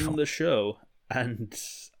is in the show, and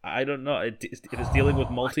I don't know if it's dealing with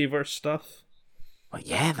multiverse stuff. Well,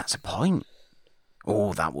 yeah, that's a point.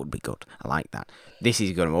 Oh, that would be good. I like that. This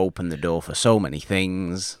is going to open the door for so many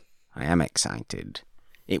things. I am excited.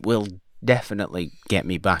 It will definitely get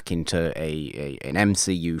me back into an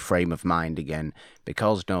MCU frame of mind again,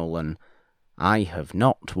 because, Nolan, I have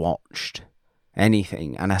not watched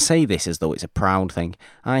anything, and I say this as though it's a proud thing,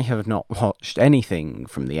 I have not watched anything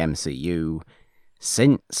from the MCU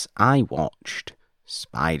since I watched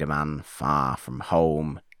Spider-Man Far From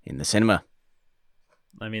Home in the cinema.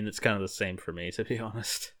 I mean, it's kind of the same for me, to be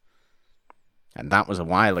honest. And that was a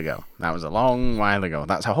while ago. That was a long while ago.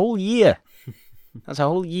 That's a whole year. That's a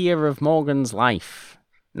whole year of Morgan's life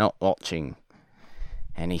not watching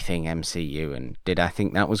anything MCU. And did I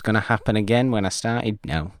think that was going to happen again when I started?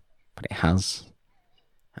 No. But it has.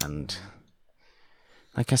 And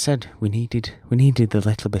like I said, we needed a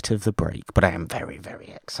little bit of the break. But I am very, very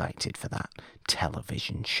excited for that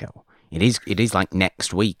television show. It is like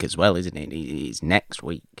next week as well, isn't it? It's next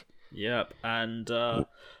week. Yep, and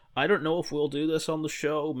I don't know if we'll do this on the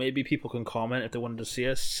show. Maybe people can comment if they wanted to see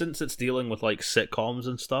us. Since it's dealing with like sitcoms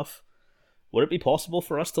and stuff, would it be possible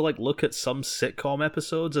for us to like look at some sitcom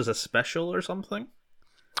episodes as a special or something?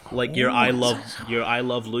 Like your I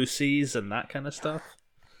Love Lucy's and that kind of stuff?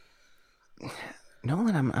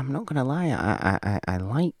 Nolan, I'm not gonna lie. I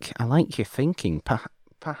like your thinking.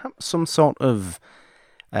 Perhaps some sort of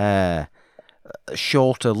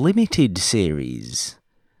shorter limited series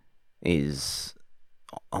is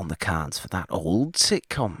on the cards for that. Old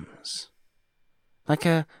sitcoms, I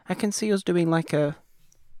can see us doing like a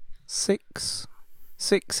six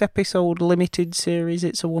episode limited series.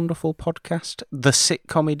 It's a Wonderful Podcast, the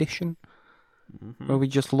sitcom edition, where we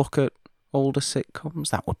just look at older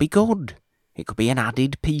sitcoms. That would be good. It could be an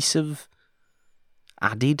added piece of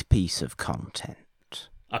content.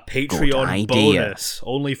 A Patreon bonus,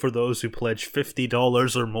 only for those who pledge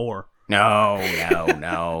 $50 or more. No.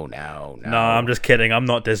 No, I'm just kidding. I'm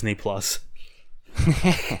not Disney Plus.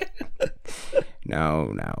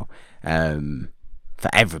 No. For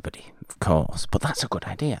everybody, of course. But that's a good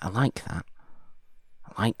idea. I like that.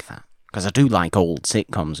 Because I do like old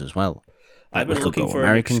sitcoms as well. I've been looking for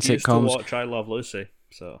American sitcoms to watch I Love Lucy.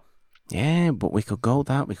 So Yeah, but we could go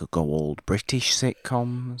that. We could go old British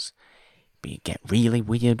sitcoms. Get really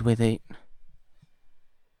weird with it.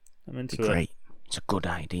 I'm into Be it. great. It's a good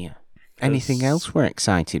idea. Anything else we're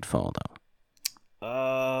excited for, though?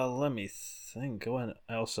 Let me think. What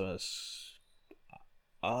else is?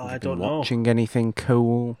 I Have you don't been know. watching anything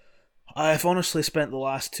cool? I've honestly spent the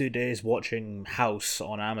last 2 days watching House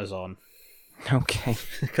on Amazon Okay.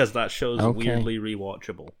 because that show's Okay. weirdly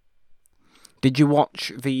rewatchable. Did you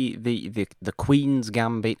watch the Queen's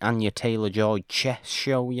Gambit Anya Taylor-Joy chess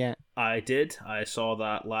show yet? I did. I saw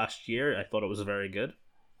that last year. I thought it was very good.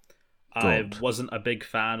 I Good. wasn't a big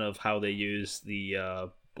fan of how they used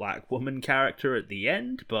the black woman character at the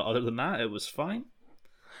end, but other than that, it was fine.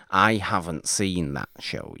 I haven't seen that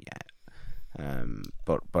show yet,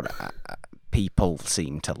 but people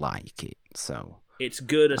seem to like it. So It's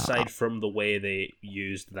good aside from the way they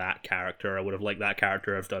used that character. I would have liked that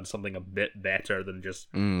character to have done something a bit better than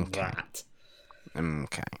just that.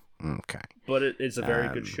 Okay. But it's a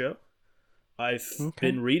very good show. I've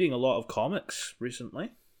been reading a lot of comics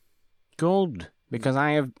recently. Good, because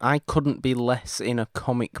I couldn't be less in a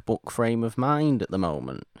comic book frame of mind at the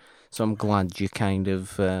moment. So I'm glad you're kind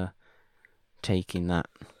of taking that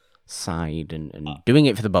side and doing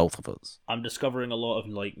it for the both of us. I'm discovering a lot of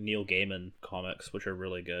like Neil Gaiman comics, which are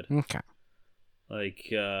really good. Okay.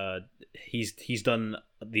 Like he's done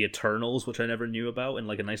the Eternals, which I never knew about, in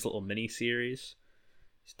like a nice little mini series.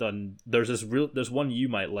 He's done. There's one you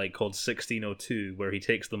might like called 1602, where he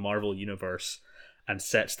takes the Marvel universe and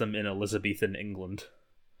sets them in Elizabethan England.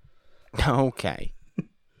 Okay.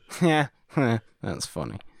 Yeah, that's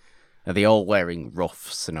funny. Are they all wearing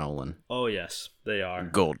ruffs, Nolan? Oh yes, they are.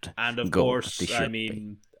 Good. And of Good. course, I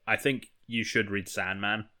mean, I think you should read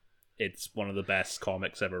Sandman. It's one of the best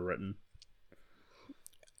comics ever written.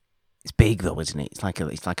 It's big though, isn't it? It's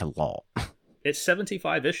like a lot. It's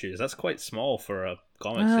 75 issues. That's quite small for a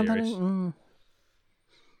comic series.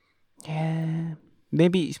 Yeah.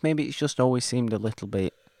 Maybe it's just always seemed a little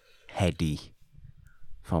bit heady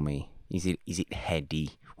for me. Is it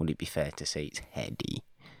heady? Would it be fair to say it's heady?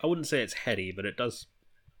 I wouldn't say it's heady, but it does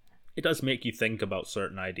make you think about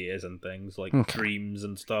certain ideas and things like dreams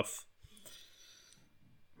and stuff.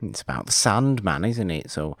 It's about the Sandman, isn't it?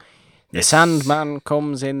 So the Sandman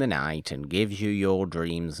comes in the night and gives you your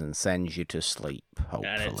dreams and sends you to sleep, hopefully.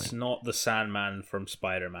 And it's not the Sandman from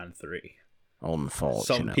Spider-Man 3.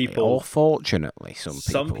 Unfortunately. Or fortunately,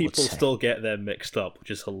 some people still get them mixed up, which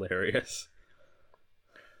is hilarious.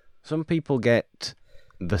 Some people get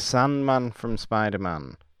the Sandman from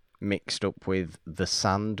Spider-Man mixed up with the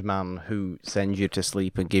Sandman who sends you to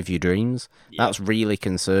sleep and give you dreams. Yep. That's really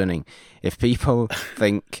concerning. If people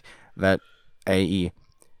think that a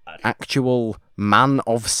actual man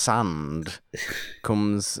of sand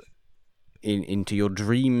comes into your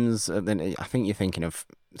dreams, then I think you're thinking of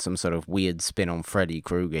some sort of weird spin on Freddy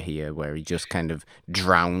Krueger here, where he just kind of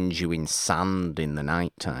drowns you in sand in the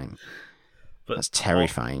nighttime. But that's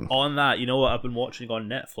terrifying. On that, you know what I've been watching on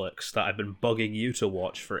Netflix that I've been bugging you to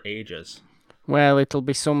watch for ages? Well, it'll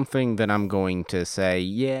be something that I'm going to say,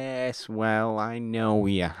 yes, well, I know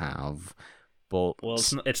you have, but... Well,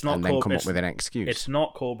 it's not and then come up with an excuse. It's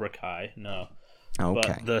not Cobra Kai, no.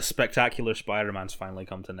 Okay. But the Spectacular Spider-Man's finally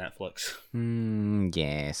come to Netflix.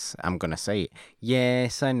 Yes, I'm going to say it.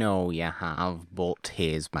 Yes, I know you have, but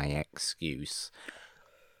here's my excuse.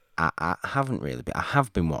 I haven't really been... I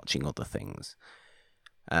have been watching other things.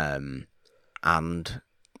 And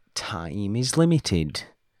time is limited.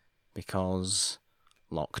 Because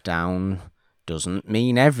lockdown doesn't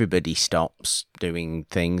mean everybody stops doing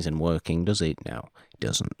things and working, does it? No, it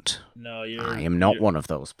doesn't. No, I am not one of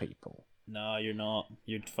those people. No, you're not.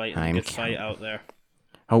 You're fighting a good fight out there.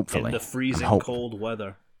 Hopefully. In the freezing cold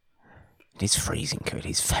weather. It is freezing cold. It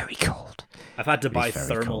is very cold. I've had to buy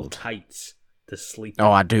thermal tights to sleep.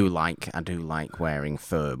 Oh, I do like wearing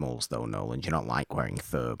thermals though, Nolan. Do you not like wearing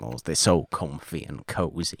thermals? They're so comfy and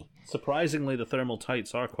cozy. Surprisingly, the thermal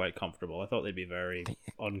tights are quite comfortable. I thought they'd be very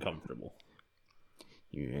uncomfortable.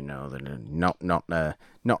 You know, they're not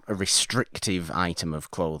a restrictive item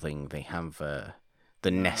of clothing. They have the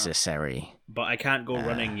necessary. But I can't go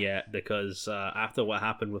running yet because after what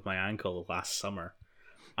happened with my ankle last summer.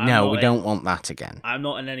 We don't want that again. I'm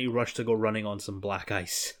not in any rush to go running on some black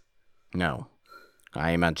ice. No.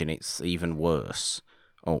 I imagine it's even worse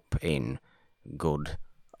up in good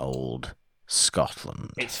old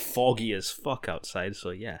Scotland. It's foggy as fuck outside,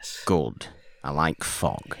 so yes. Good. I like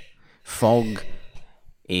fog. Fog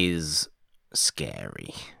is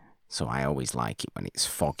scary. So I always like it when it's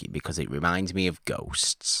foggy because it reminds me of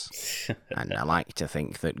ghosts. And I like to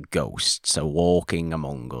think that ghosts are walking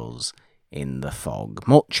among us in the fog,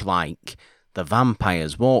 much like the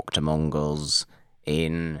vampires walked among us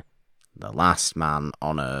in The Last Man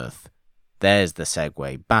on Earth. There's the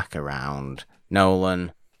segue back around.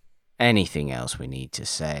 Nolan, anything else we need to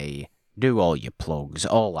say? Do all your plugs,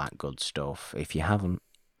 all that good stuff, if you haven't.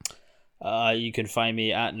 You can find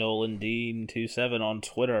me at NolanDean27 on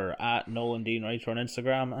Twitter, at NolanDeanWriter on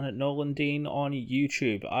Instagram, and at NolanDean on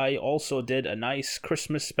YouTube. I also did a nice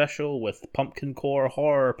Christmas special with Pumpkin Core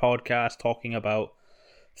Horror Podcast talking about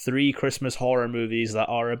 3 Christmas horror movies that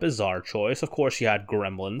are a bizarre choice. Of course, you had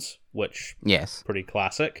Gremlins, which yes, pretty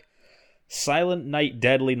classic. Silent Night,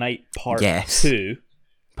 Deadly Night Part 2.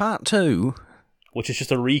 Part 2? Which is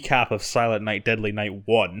just a recap of Silent Night, Deadly Night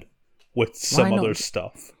 1 with some other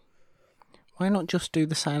stuff. Why not just do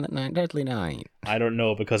the Silent Night, Deadly Night? I don't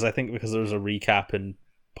know, because there's a recap in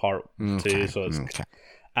part 2, so it's... Okay.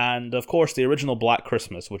 And, of course, the original Black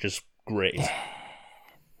Christmas, which is great.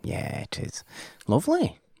 Yeah, it is.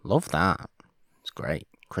 Lovely. Love that. It's great.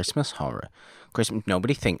 Christmas horror.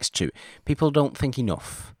 Nobody thinks too. People don't think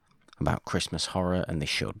enough about Christmas horror, and they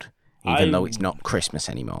should. Even though it's not Christmas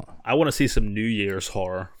anymore. I want to see some New Year's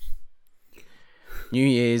horror. New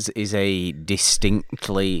Year's is a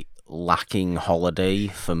distinctly lacking holiday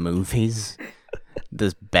for movies.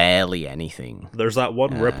 There's barely anything. There's that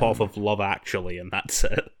one rip-off of Love Actually, and that's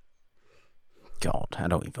it. God, I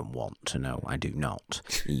don't even want to know. I do not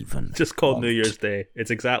even Just called New Year's Day. It's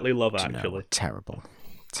exactly Love Actually. Know. Terrible.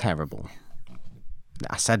 Terrible.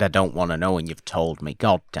 I said I don't want to know, and you've told me.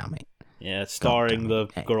 God damn it. Yeah, starring the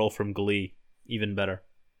girl from Glee. Even better.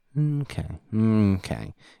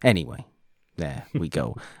 Okay. Anyway, there we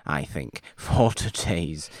go, I think, for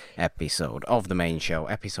today's episode of the main show,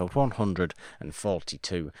 episode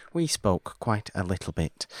 142. We spoke quite a little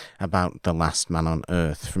bit about The Last Man on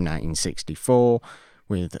Earth from 1964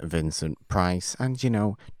 with Vincent Price, and,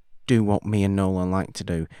 do what me and Nolan like to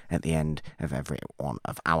do at the end of every one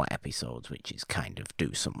of our episodes, which is kind of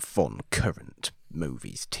do some fun current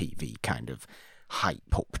movies, TV kind of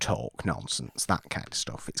hype up talk nonsense, that kind of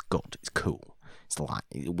stuff. It's good, it's cool,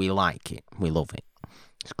 we like it, we love it,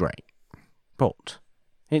 it's great. But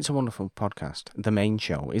It's a Wonderful Podcast, the main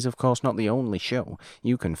show, is of course not the only show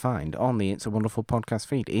you can find on the It's a Wonderful Podcast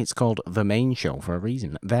feed. It's called The Main Show for a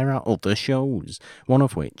reason. There are other shows, one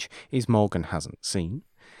of which is Morgan Hasn't Seen,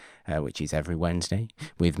 which is every Wednesday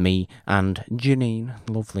with me and Janine,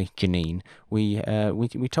 lovely Janine. We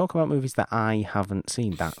talk about movies that I haven't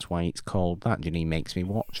seen. That's why it's called that. Janine makes me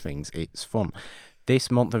watch things. It's fun. This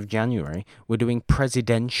month of January, we're doing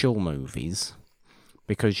presidential movies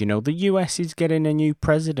because, the US is getting a new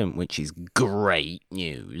president, which is great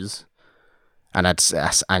news. And I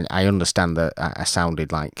understand that I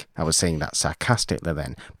sounded like I was saying that sarcastically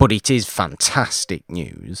then, but it is fantastic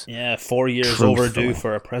news. Yeah, 4 years overdue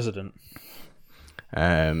for a president.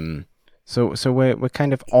 So we're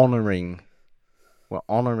kind of honouring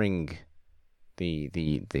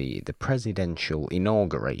the presidential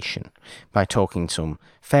inauguration by talking some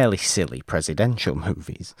fairly silly presidential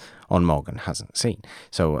movies on Morgan Hasn't Seen.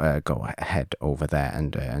 So go ahead over there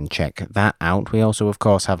and check that out. We also, of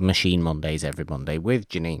course, have Machine Mondays every Monday with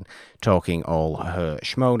Janine talking all her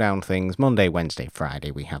Schmodown things. Monday, Wednesday, Friday,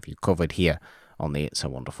 we have you covered here on the It's a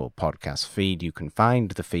Wonderful Podcast feed. You can find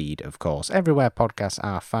the feed, of course, everywhere podcasts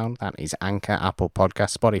are found. That is Anchor, Apple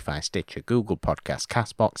Podcasts, Spotify, Stitcher, Google Podcasts,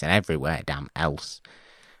 CastBox, and everywhere damn else.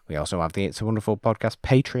 We also have the It's a Wonderful Podcast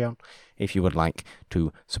Patreon. If you would like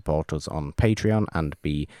to support us on Patreon and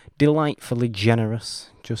be delightfully generous,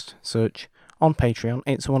 just search on Patreon,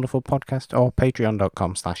 It's a Wonderful Podcast, or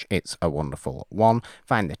patreon.com/itsawonderful1.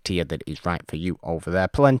 Find the tier that is right for you over there.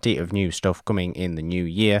 Plenty of new stuff coming in the new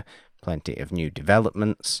year. Plenty of new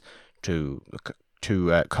developments to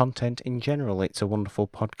content in general. It's a Wonderful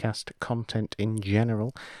Podcast content in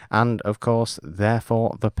general. And, of course,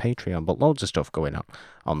 therefore, the Patreon. But loads of stuff going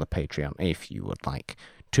on the Patreon if you would like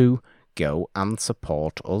to go and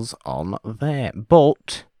support us on there.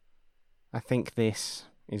 But I think this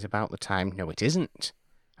is about the time. No, it isn't.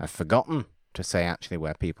 I've forgotten to say actually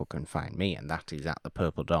where people can find me, and that is at the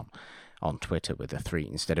Purple Dom on Twitter with a 3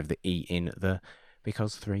 instead of the E in the...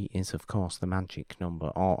 because 3 is, of course, the magic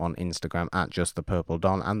number, or on Instagram at Just the Purple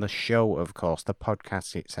Don, and the show, of course, the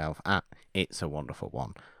podcast itself at It's a Wonderful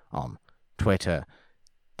One on Twitter.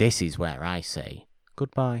 This is where I say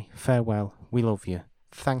goodbye, farewell, we love you,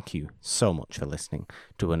 thank you so much for listening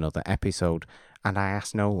to another episode, and I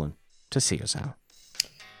ask Nolan to see us out.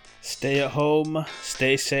 Stay at home,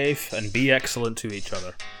 stay safe, and be excellent to each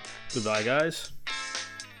other. Goodbye, guys.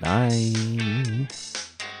 Bye.